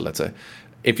castle, let's say.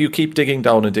 If you keep digging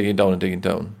down and digging down and digging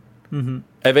down,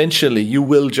 eventually you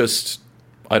will just,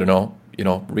 I don't know,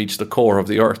 reach the core of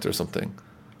the earth or something,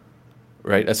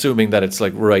 right? Assuming that it's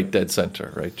like right dead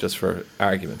center, right? Just for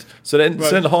argument. So then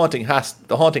the haunting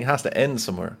has to end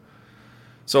somewhere.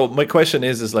 So my question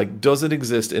is like, does it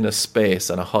exist in a space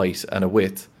and a height and a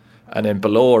width, and then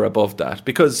below or above that?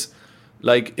 Because,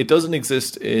 like, it doesn't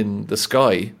exist in the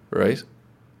sky, right?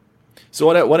 So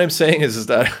what I'm saying is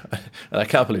that, and I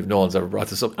can't believe no one's ever brought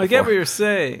this up before. I get what you're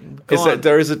saying. That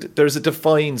there's a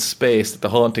defined space that the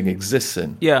haunting exists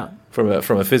in. Yeah. From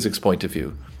a physics point of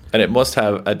view, and it must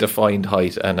have a defined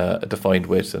height and a defined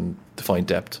width and defined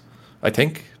depth. I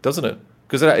think, doesn't it?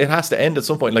 Because it has to end at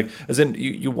some point. Like, as in,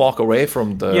 you walk away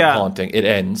from the haunting, it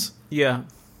ends. Yeah.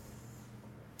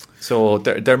 So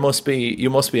there must be, you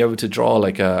must be able to draw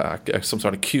like some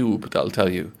sort of cube that'll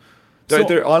tell you.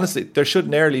 Honestly, there should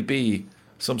nearly be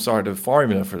some sort of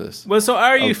formula for this. Well, so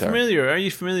are you familiar? Are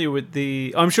you familiar with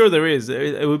the? I'm sure there is.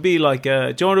 It would be like do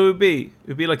you know what it would be? It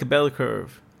would be like a bell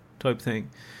curve type thing,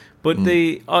 but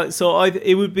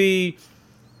it would be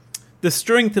the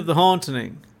strength of the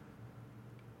haunting.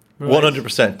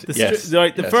 100%. Yes.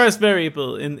 Right. The first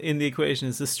variable in the equation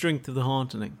is the strength of the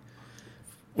haunting.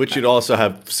 Which you'd also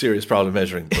have serious problem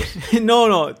measuring. But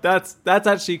no, that's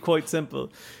actually quite simple.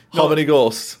 How many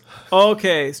ghosts?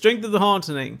 Okay, strength of the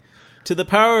haunting to the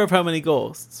power of how many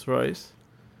ghosts, right?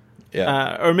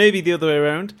 Yeah. Or maybe the other way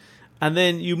around, and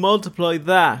then you multiply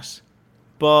that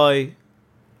by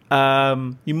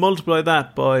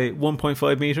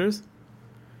 1.5 meters.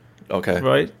 Okay.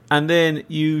 Right, and then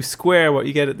you square what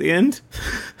you get at the end.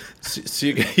 So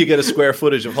you get a square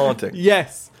footage of haunting.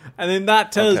 Yes. And then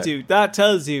that tells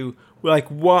you like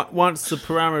what's the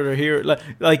parameter here.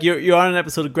 Like you're on an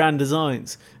episode of Grand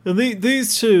Designs. And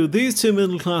these two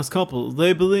middle class couples,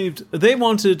 they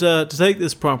wanted to take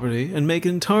this property and make it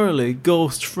entirely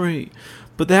ghost free,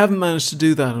 but they haven't managed to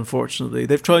do that. Unfortunately,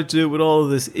 they've tried to do it with all of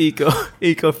this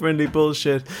eco friendly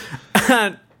bullshit,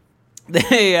 and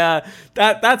they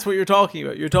that's what you're talking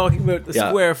about. You're talking about the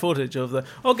square footage of the.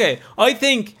 Okay, I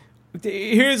think.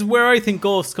 Here's where I think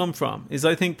ghosts come from. Is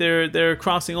I think they're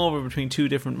crossing over between two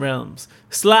different realms.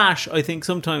 / I think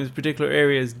sometimes particular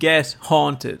areas get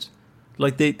haunted,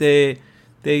 like they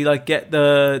like get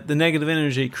the negative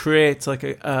energy creates like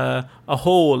a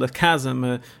hole, a chasm,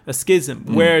 a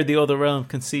schism where the other realm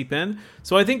can seep in.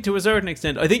 So I think to a certain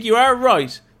extent, I think you are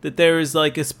right that there is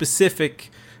like a specific,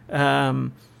 there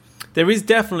is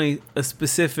definitely a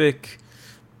specific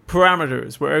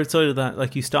parameters where outside of that,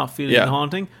 like, you stop feeling the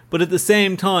haunting. But at the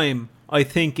same time, I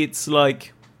think it's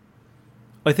like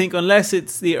I think unless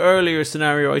it's the earlier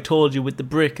scenario I told you with the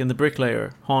brick and the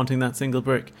bricklayer haunting that single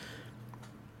brick,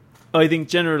 I think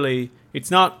generally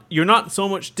you're not so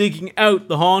much digging out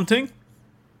the haunting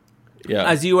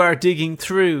as you are digging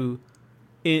through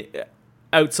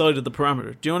outside of the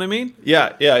parameter. Do you know what I mean?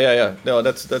 Yeah. No,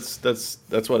 that's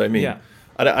what I mean. Yeah.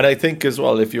 And I think as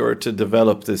well, if you were to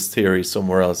develop this theory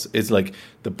somewhere else, it's like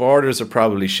the borders are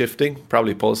probably shifting,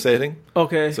 probably pulsating.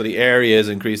 Okay. So the area is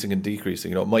increasing and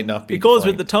decreasing. It might not be. It goes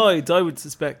defined. with the tides, I would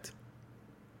suspect.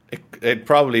 It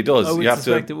probably does. I would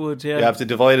suspect it would, yeah. You have to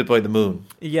divide it by the moon.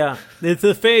 Yeah. It's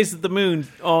the phase of the moon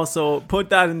also. Put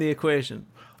that in the equation.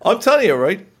 I'm telling you,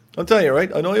 right? I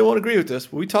know you won't agree with this,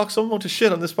 but we talk so much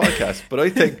shit on this podcast. But I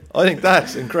think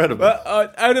that's incredible.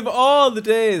 Out of all the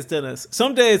days, Dennis,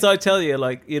 some days I tell you,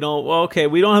 like, you know, well, okay,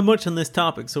 we don't have much on this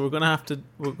topic, so we're gonna have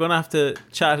to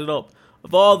chat it up.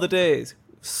 Of all the days,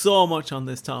 so much on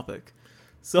this topic,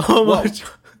 much.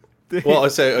 Well, I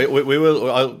say we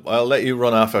will. I'll let you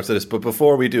run off after this, but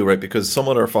before we do, right, because some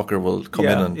other fucker will come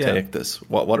in and take this.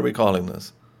 What are we calling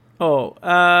this?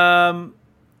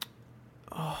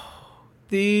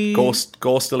 The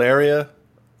coastal area.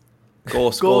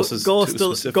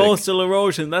 Coastal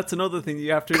erosion. That's another thing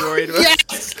you have to be worried about.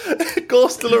 Yes,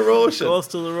 coastal erosion.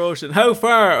 Coastal erosion. How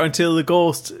far until the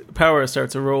ghost power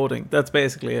starts eroding? That's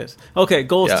basically it. Okay,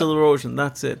 coastal erosion.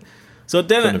 That's it. So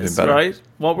Dennis, right?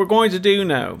 What we're going to do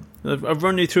now, I've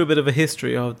run you through a bit of a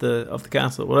history of the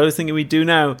castle. What I was thinking we do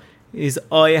now is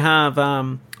I have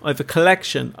a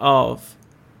collection of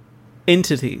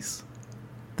entities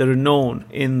that are known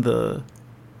in the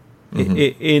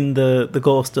in the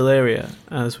coastal area,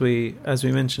 as we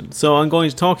mentioned. So I'm going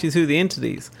to talk you through the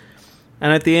entities,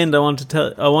 and at the end I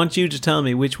want you to tell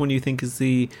me which one you think is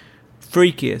the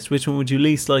freakiest, which one would you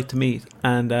least like to meet,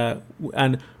 and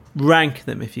rank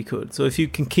them if you could. So if you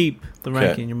can keep the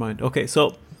ranking in your mind. Okay,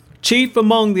 so chief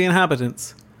among the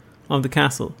inhabitants of the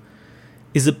castle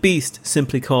is a beast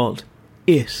simply called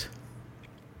It.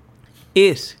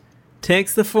 It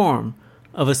takes the form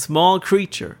of a small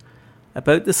creature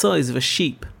about the size of a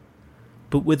sheep,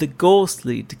 but with a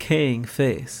ghostly, decaying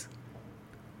face.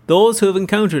 Those who have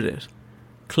encountered it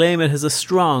claim it has a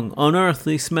strong,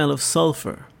 unearthly smell of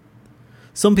sulphur.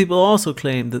 Some people also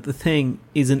claim that the thing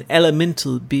is an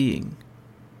elemental being.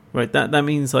 Right, that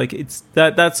means like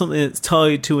that's something that's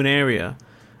tied to an area,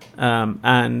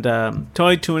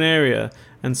 tied to an area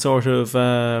and sort of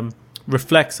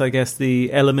reflects, I guess,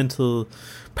 the elemental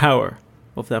power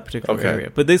of that particular area.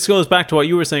 But this goes back to what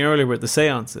you were saying earlier with the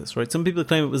seances, right? Some people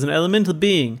claim it was an elemental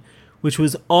being which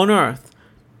was unearthed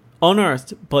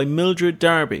by Mildred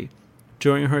Darby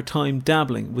during her time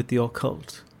dabbling with the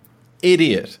occult.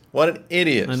 Idiot. What an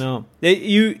idiot. I know.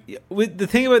 The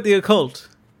thing about the occult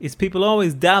is people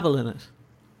always dabble in it.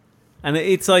 And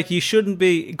it's like you shouldn't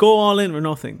go all in or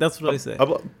nothing. That's what I say.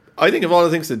 I think of all the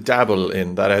things to dabble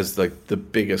in, that has like the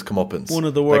biggest comeuppance. One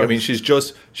of the worst. Like, I mean, she's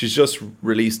just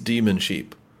released Demon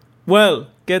Sheep. Well,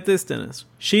 get this, Dennis.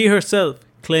 She herself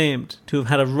claimed to have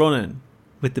had a run-in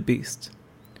with the beast.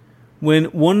 When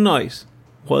one night,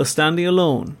 while standing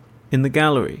alone in the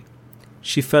gallery,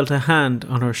 she felt a hand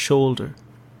on her shoulder,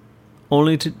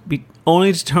 only to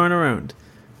turn around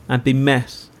and be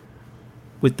met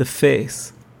with the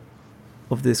face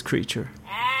of this creature.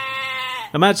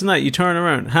 Imagine that. You turn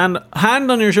around,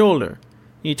 hand on your shoulder,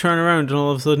 you turn around and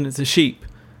all of a sudden it's a sheep,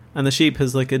 and the sheep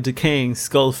has like a decaying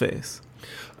skull face.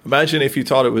 Imagine if you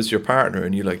thought it was your partner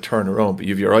and you like turn around, but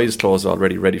you have your eyes closed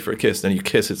already, ready for a kiss, then you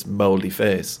kiss its mouldy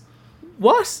face.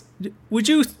 What? Would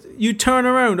you turn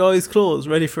around, eyes closed,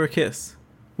 ready for a kiss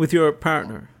with your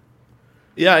partner?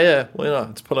 Yeah, why not?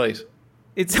 It's polite.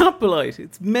 It's not polite,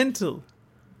 it's mental.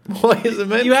 Why is it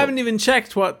mental? You haven't even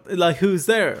checked who's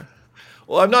there.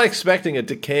 Well, I'm not expecting a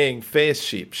decaying face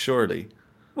sheep, surely.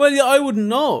 Well, yeah, I wouldn't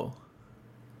know.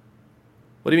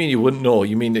 What do you mean you wouldn't know?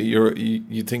 You mean that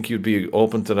you think you'd be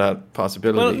open to that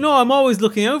possibility? Well, no, I'm always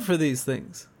looking out for these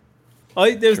things.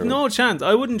 There's no chance.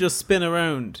 I wouldn't just spin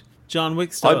around John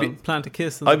Wick style and plant a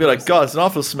kiss. I'd be like, God, it's an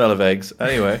awful smell of eggs.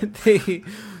 Anyway.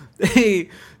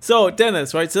 So,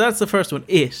 Dennis, right? So that's the first one.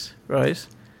 It, right?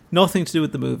 Nothing to do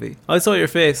with the movie. I saw your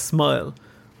face smile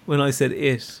when I said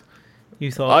it.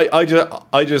 You thought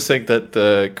I just think that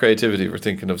the creativity for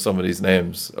thinking of some of these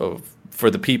names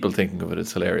for the people thinking of it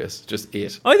is hilarious. Just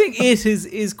It. I think It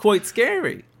is quite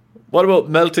scary. What about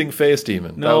Melting Face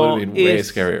Demon? No, that would have been way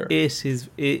scarier. It is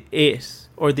it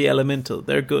or the Elemental.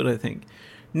 They're good, I think.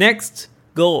 Next,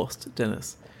 Ghost,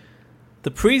 Dennis.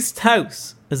 The priest's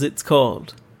house, as it's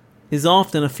called, is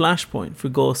often a flashpoint for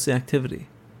ghostly activity,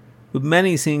 with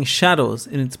many seeing shadows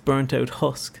in its burnt-out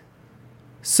husk.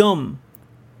 Some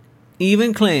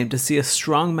even claim to see a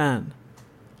strong man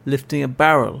lifting a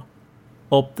barrel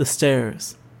up the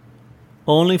stairs,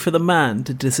 only for the man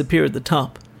to disappear at the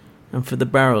top and for the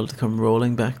barrel to come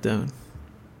rolling back down.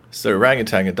 It's the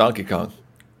orangutan in Donkey Kong.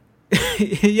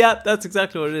 Yeah, that's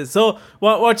exactly what it is. So,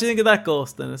 what do you think of that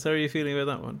ghost, Dennis? How are you feeling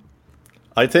about that one?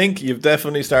 I think you've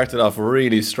definitely started off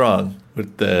really strong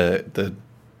with the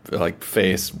like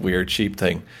face weird sheep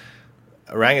thing.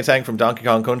 Orangutan from Donkey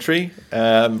Kong Country,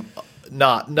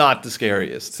 not the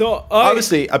scariest. So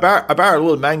obviously a barrel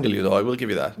will mangle you, though. I will give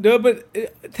you that. No, but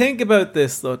think about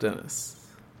this, though, Dennis.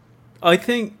 I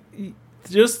think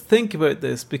just think about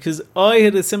this, because I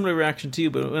had a similar reaction to you,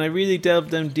 but when I really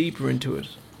delved down deeper into it,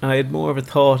 and I had more of a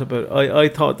thought about it, I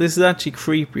thought this is actually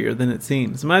creepier than it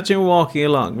seems. Imagine you're walking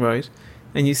along, right,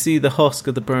 and you see the husk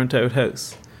of the burnt out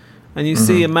house, and you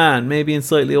see a man, maybe in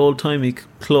slightly old-timey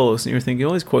clothes, and you're thinking,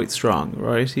 oh, he's quite strong,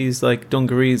 right? He's like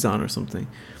dungarees on or something.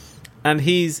 And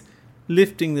he's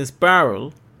lifting this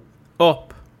barrel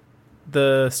up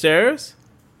the stairs,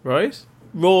 right?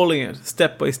 Rolling it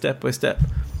step by step by step.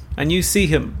 And you see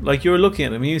him, like you're looking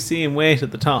at him, and you see him wait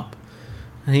at the top.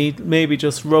 And he maybe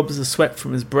just rubs the sweat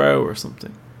from his brow or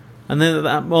something. And then at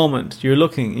that moment, you're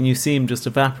looking and you see him just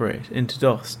evaporate into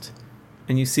dust.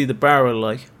 And you see the barrel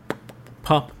like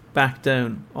pop back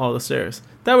down all the stairs.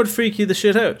 That would freak you the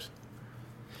shit out.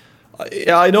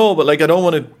 Yeah, I know, but like I don't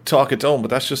want to talk it down, but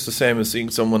that's just the same as seeing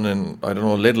someone in, I don't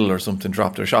know, Lidl or something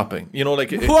drop their shopping. You know,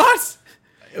 like what?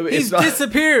 He's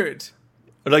disappeared.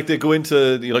 Like they go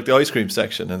into like the ice cream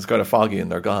section and it's kind of foggy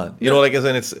and they're gone. You know, like as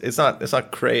in it's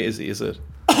not crazy, is it?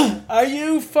 Are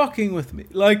you fucking with me?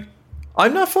 Like,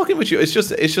 I'm not fucking with you. It's just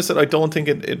that I don't think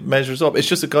it measures up. It's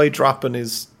just a guy dropping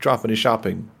his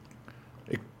shopping.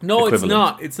 No,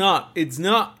 equivalent. It's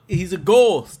not. He's a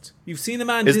ghost. You've seen a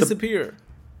man disappear.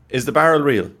 Is the barrel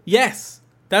real? Yes.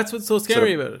 That's what's so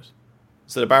scary about it.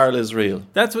 So the barrel is real.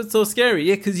 That's what's so scary.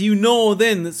 Yeah, because you know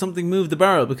then that something moved the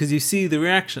barrel because you see the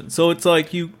reaction. So it's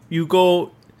like you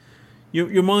go,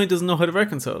 your mind doesn't know how to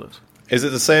reconcile it. Is it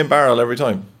the same barrel every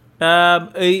time?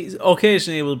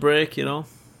 Occasionally it will break, you know.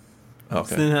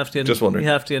 Okay. So you Just wondering.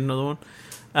 You have to get another one.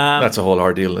 That's a whole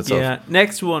ordeal in itself. Yeah.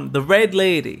 Next one. The Red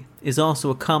Lady is also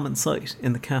a common sight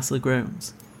in the castle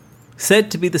grounds.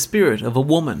 Said to be the spirit of a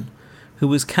woman who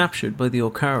was captured by the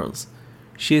O'Carrolls.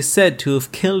 She is said to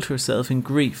have killed herself in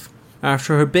grief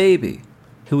after her baby,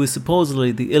 who was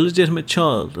supposedly the illegitimate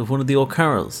child of one of the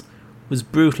O'Carrolls, was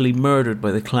brutally murdered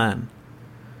by the clan.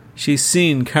 She is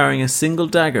seen carrying a single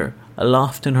dagger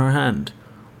aloft in her hand,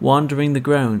 wandering the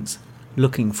grounds,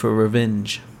 looking for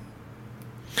revenge.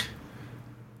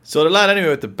 So the lad, anyway,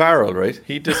 with the barrel, right?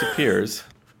 He disappears.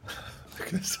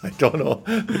 Because I don't know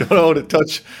how to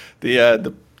touch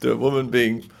the woman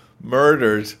being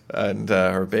murdered and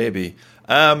her baby.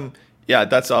 Yeah,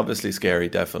 that's obviously scary,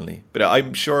 definitely. But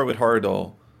I'm sure with her,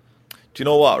 though. Do you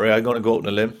know what, right? I'm going to go out on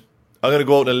a limb. I'm going to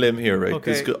go out on a limb here, right?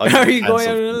 Okay. Are you going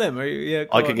out on a limb?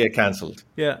 I could get cancelled.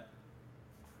 Yeah.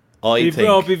 I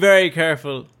think. Be very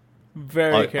careful.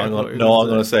 Very careful. I'm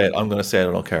going to say it. I'm going to say it.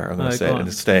 I don't care. I'm going to say it, and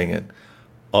it's staying in.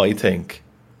 I think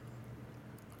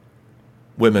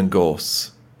women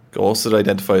ghosts that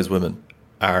identify as women,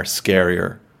 are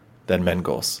scarier than men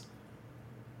ghosts.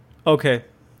 Okay.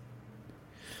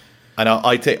 And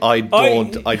I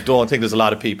don't think there's a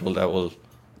lot of people that will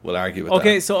argue with that.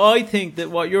 Okay, so I think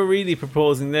that what you're really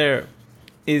proposing there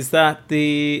is that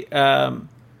the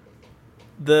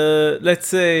let's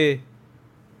say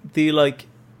the like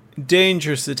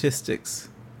danger statistics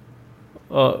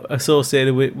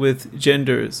associated with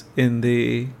genders in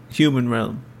the human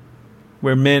realm,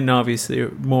 where men obviously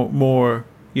are more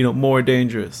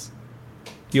dangerous.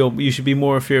 You should be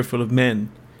more fearful of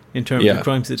men in terms of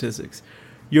crime statistics.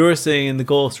 You're saying in the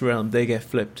ghost realm they get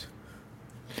flipped.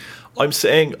 I'm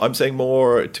saying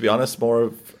more, to be honest, more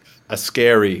of the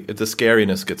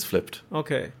scariness gets flipped.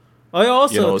 Okay. I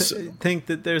also think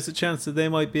that there's a chance that they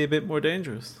might be a bit more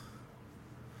dangerous.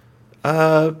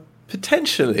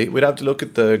 Potentially. We'd have to look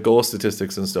at the ghost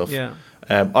statistics and stuff. Yeah.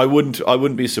 I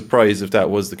wouldn't be surprised if that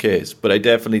was the case, but I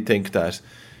definitely think that,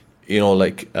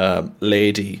 Red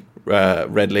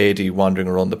Lady wandering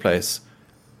around the place,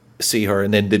 see her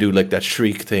and then they do like that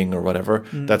shriek thing or whatever.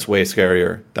 That's way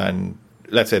scarier than,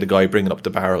 let's say, the guy bringing up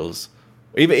the barrels.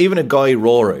 Even a guy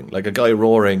roaring, like a guy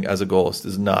roaring as a ghost,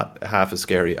 is not half as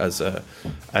scary as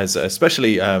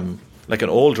especially like an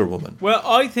older woman. Well,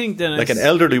 I think Dennis, like an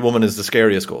elderly woman is the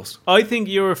scariest ghost. I think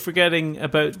you're forgetting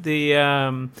about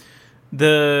the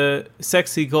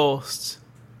sexy ghost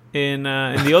in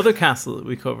the other castle that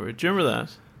we covered. Do you remember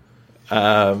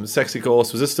that? Sexy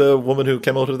ghost, was this the woman who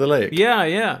came out of the lake?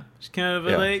 Yeah. She came out of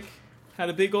a lake, Had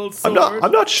a big old sword.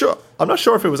 I'm not sure. I'm not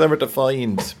sure if it was ever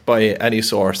defined by any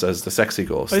source as the sexy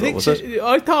ghost.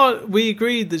 I thought we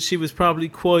agreed that she was probably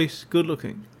quite good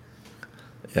looking.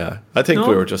 Yeah, I think No?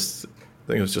 we were just. I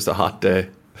think it was just a hot day.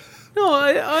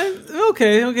 No,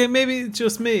 okay, maybe it's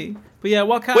just me. But yeah,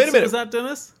 what castle Wait a minute. was that,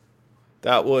 Dennis?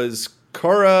 That was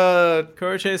Curra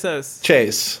Cora Chase House.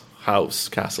 Chase House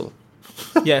Castle.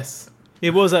 Yes,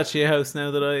 it was actually a house. Now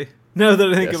that I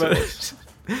think Yes, about it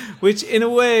it, which in a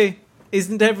way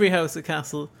isn't every house a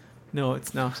castle. No,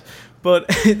 it's not.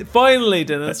 But finally,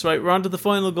 Dennis, right? We're on to the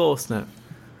final ghost now.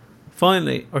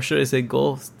 Finally, or should I say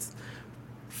ghosts?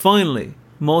 Finally,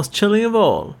 most chilling of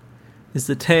all is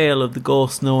the tale of the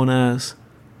ghost known as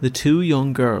the two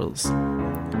young girls.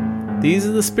 These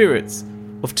are the spirits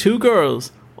of two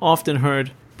girls often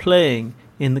heard playing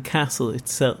in the castle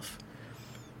itself.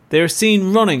 They are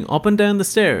seen running up and down the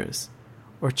stairs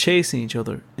or chasing each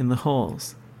other in the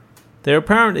halls. They are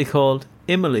apparently called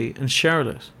Emily and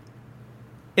Charlotte.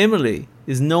 Emily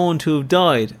is known to have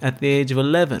died at the age of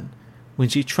 11 when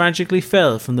she tragically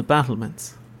fell from the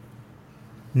battlements.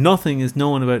 Nothing is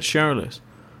known about Charlotte,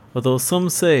 although some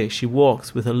say she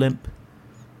walks with a limp.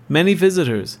 Many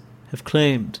visitors have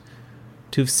claimed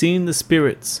to have seen the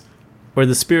spirits, or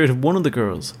the spirit of one of the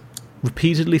girls,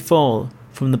 repeatedly fall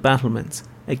from the battlements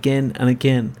again and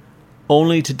again,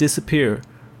 only to disappear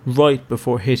right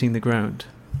before hitting the ground.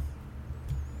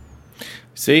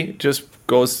 See, just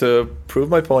goes to prove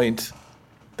my point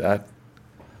that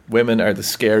women are the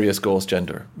scariest ghost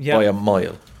gender by a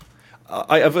mile.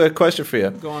 I have a question for you.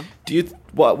 Go on.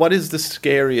 What is the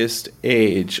scariest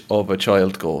age of a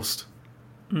child ghost?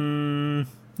 9.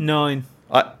 9.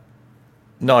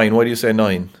 Why do you say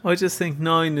 9? I just think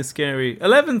 9 is scary.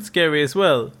 11's scary as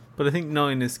well, but I think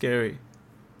 9 is scary.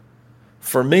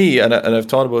 For me, and I've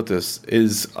thought about this,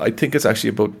 is I think it's actually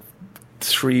about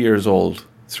 3 years old,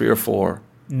 3 or 4.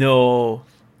 No.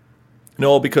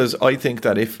 No, because I think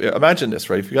that imagine this,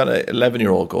 right? If you got an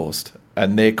 11-year-old ghost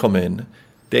and they come in,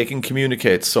 they can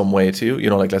communicate some way to you. You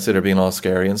know, like let's say they're being all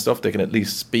scary and stuff, they can at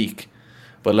least speak.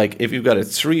 But like if you've got a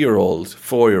 3-year-old,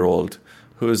 4-year-old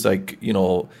who's like, you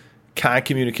know, can't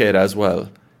communicate as well,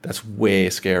 that's way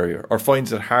scarier. Or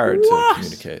finds it hard to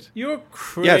communicate. You're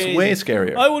crazy. Yeah, it's way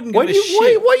scarier. I wouldn't give a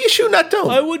shit. Why are you shooting that down?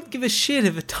 I wouldn't give a shit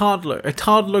if a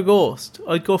toddler ghost.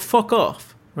 I'd go fuck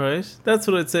off, right? That's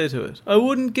what I'd say to it. I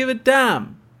wouldn't give a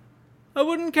damn. I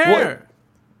wouldn't care.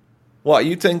 What,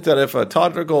 you think that if a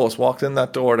toddler ghost walked in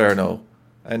that door there now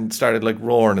and started like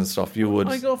roaring and stuff, you would...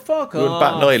 I'd go fuck you off. would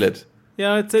bat an eyelid?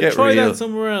 Yeah, I'd say try that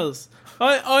somewhere else.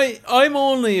 I'm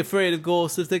only afraid of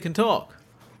ghosts if they can talk.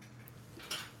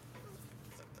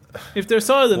 If they're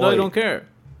silent, I don't care.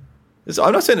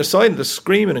 I'm not saying they're silent. They're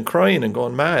screaming and crying and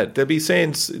going mad. They'll be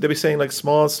saying like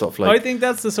small stuff like, I think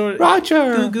that's the sort of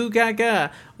Roger, goo goo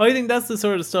gaga. I think that's the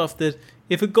sort of stuff that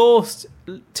if a ghost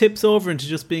tips over into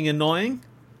just being annoying,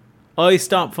 I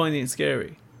stop finding it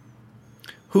scary.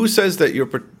 Who says that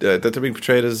that they're being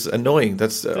portrayed as annoying?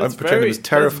 I'm portraying them as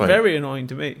terrifying. That's very annoying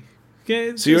to me.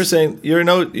 Okay, so you're saying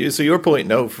so your point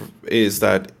now is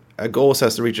that a ghost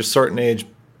has to reach a certain age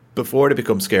before they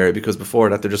become scary, because before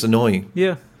that they're just annoying.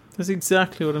 Yeah, that's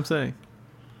exactly what I'm saying.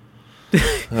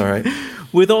 All right.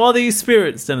 With all these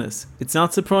spirits, Dennis, it's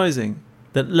not surprising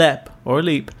that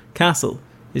Leap Castle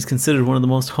is considered one of the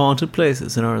most haunted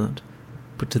places in Ireland.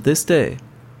 But to this day,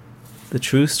 the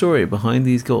true story behind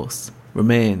these ghosts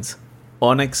remains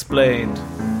unexplained.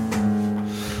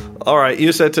 All right,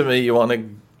 you said to me you want to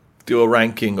do a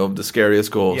ranking of the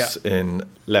scariest ghosts in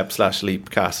Leap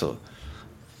Castle.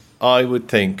 I would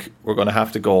think we're going to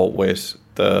have to go with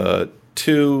the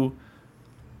twins.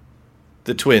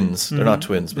 They're not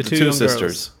twins, but the two sisters.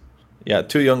 Girls. Yeah,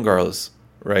 2 young girls,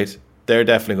 right? They're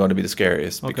definitely going to be the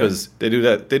scariest because they do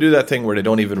that thing where they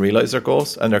don't even realize they're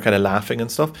ghosts and they're kind of laughing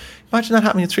and stuff. Imagine that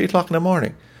happening at 3 o'clock in the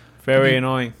morning. Very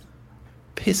annoying.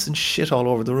 Piss and shit all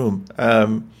over the room.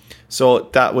 So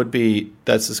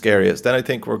that's the scariest. Then I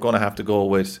think we're going to have to go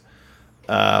with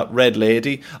Red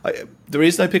Lady. The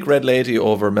reason I pick Red Lady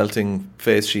over Melting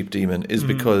Face Sheep Demon is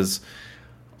because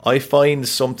I find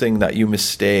something that you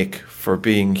mistake for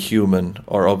being human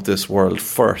or of this world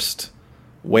first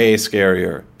way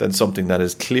scarier than something that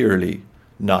is clearly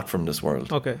not from this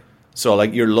world. Okay. So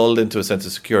like you're lulled into a sense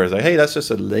of security. It's like, hey, that's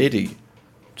just a lady.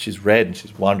 She's red and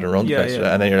she's wandering around the place.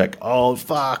 And then you're like, oh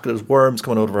fuck, there's worms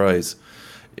coming out of her eyes.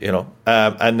 You know.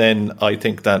 And then I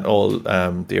think that all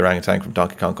the orangutan from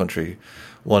Donkey Kong Country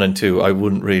 1 and 2, I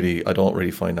don't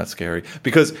really find that scary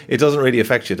because it doesn't really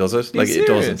affect you, does it? Like it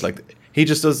doesn't. Like he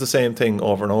just does the same thing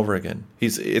over and over again.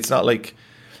 It's not like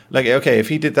okay, if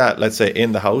he did that, let's say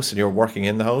in the house and you're working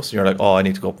in the house and you're like, oh, I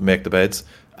need to go up and make the beds,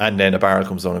 and then a barrel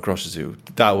comes down and crushes you.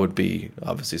 That would be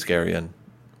obviously scary and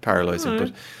paralyzing.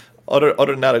 But other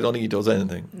than that, I don't think he does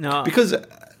anything. No.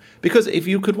 Because if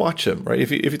you could watch him, right?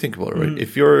 If you think about it, right?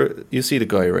 If you see the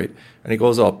guy, right, and he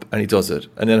goes up and he does it,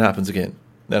 and then it happens again,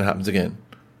 then it happens again,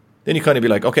 then you kind of be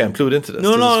like, okay, I'm clued into this.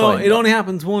 No. It only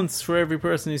happens once for every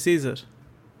person who sees it.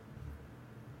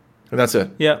 And that's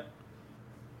it. Yeah.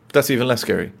 That's even less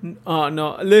scary. Oh,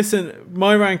 no. Listen,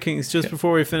 my rankings, just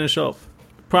before we finish up,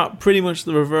 pretty much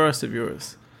the reverse of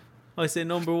yours. I say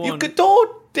number one.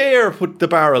 Don't dare put the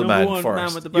barrel Number man one, first.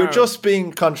 man with the barrel. You're just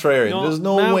being contrarian. There's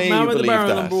no way man you with believe the barrel,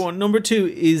 that. number one. Number two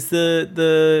is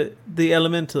the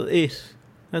elemental, it.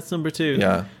 That's number two.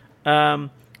 Yeah.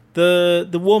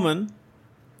 The woman,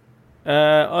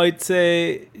 I'd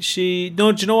say she...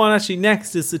 No, do you know what? Actually,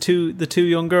 next is the two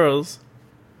young girls.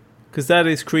 Because that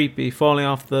is creepy, falling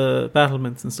off the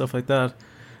battlements and stuff like that.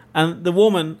 And the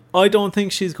woman, I don't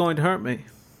think she's going to hurt me.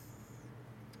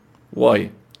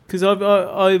 Why? Because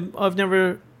I've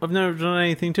never done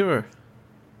anything to her.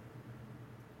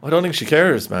 I don't think she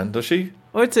cares, man. Does she?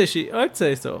 I'd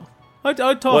say so. I'd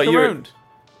talk around.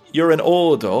 You're an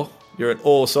O, though. You're an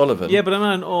O Sullivan. Yeah, but I'm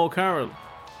not an O Carol.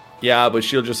 Yeah, but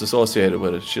she'll just associate it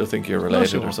with it. She'll think you're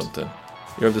related or something.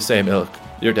 You're of the same ilk.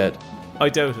 You're dead. I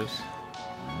doubt it.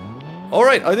 All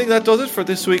right, I think that does it for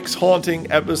this week's haunting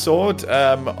episode.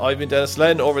 I've been Dennis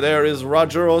Len. Over there is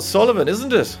Roger O'Sullivan,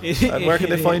 isn't it? And where can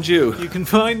they find you? You can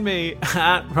find me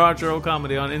at Roger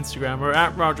O'Comedy on Instagram or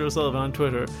at Roger O'Sullivan on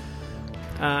Twitter.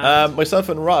 Myself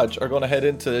and Raj are going to head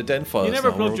into the Den Files. You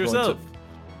never plugged yourself.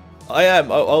 I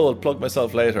am. I will plug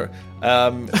myself later.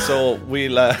 So we're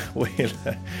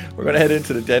going to head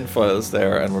into the Den Files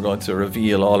there, and we're going to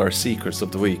reveal all our secrets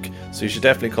of the week. So you should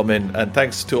definitely come in. And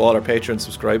thanks to all our Patreon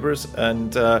subscribers.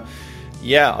 And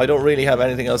I don't really have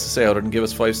anything else to say other than give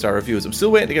us 5-star reviews. I'm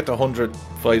still waiting to get to 100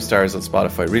 5 stars on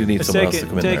Spotify. Really need someone else to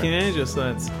come in there. Taking ages,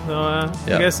 lads. So I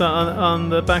guess on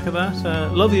the back of that,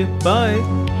 love you.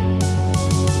 Bye.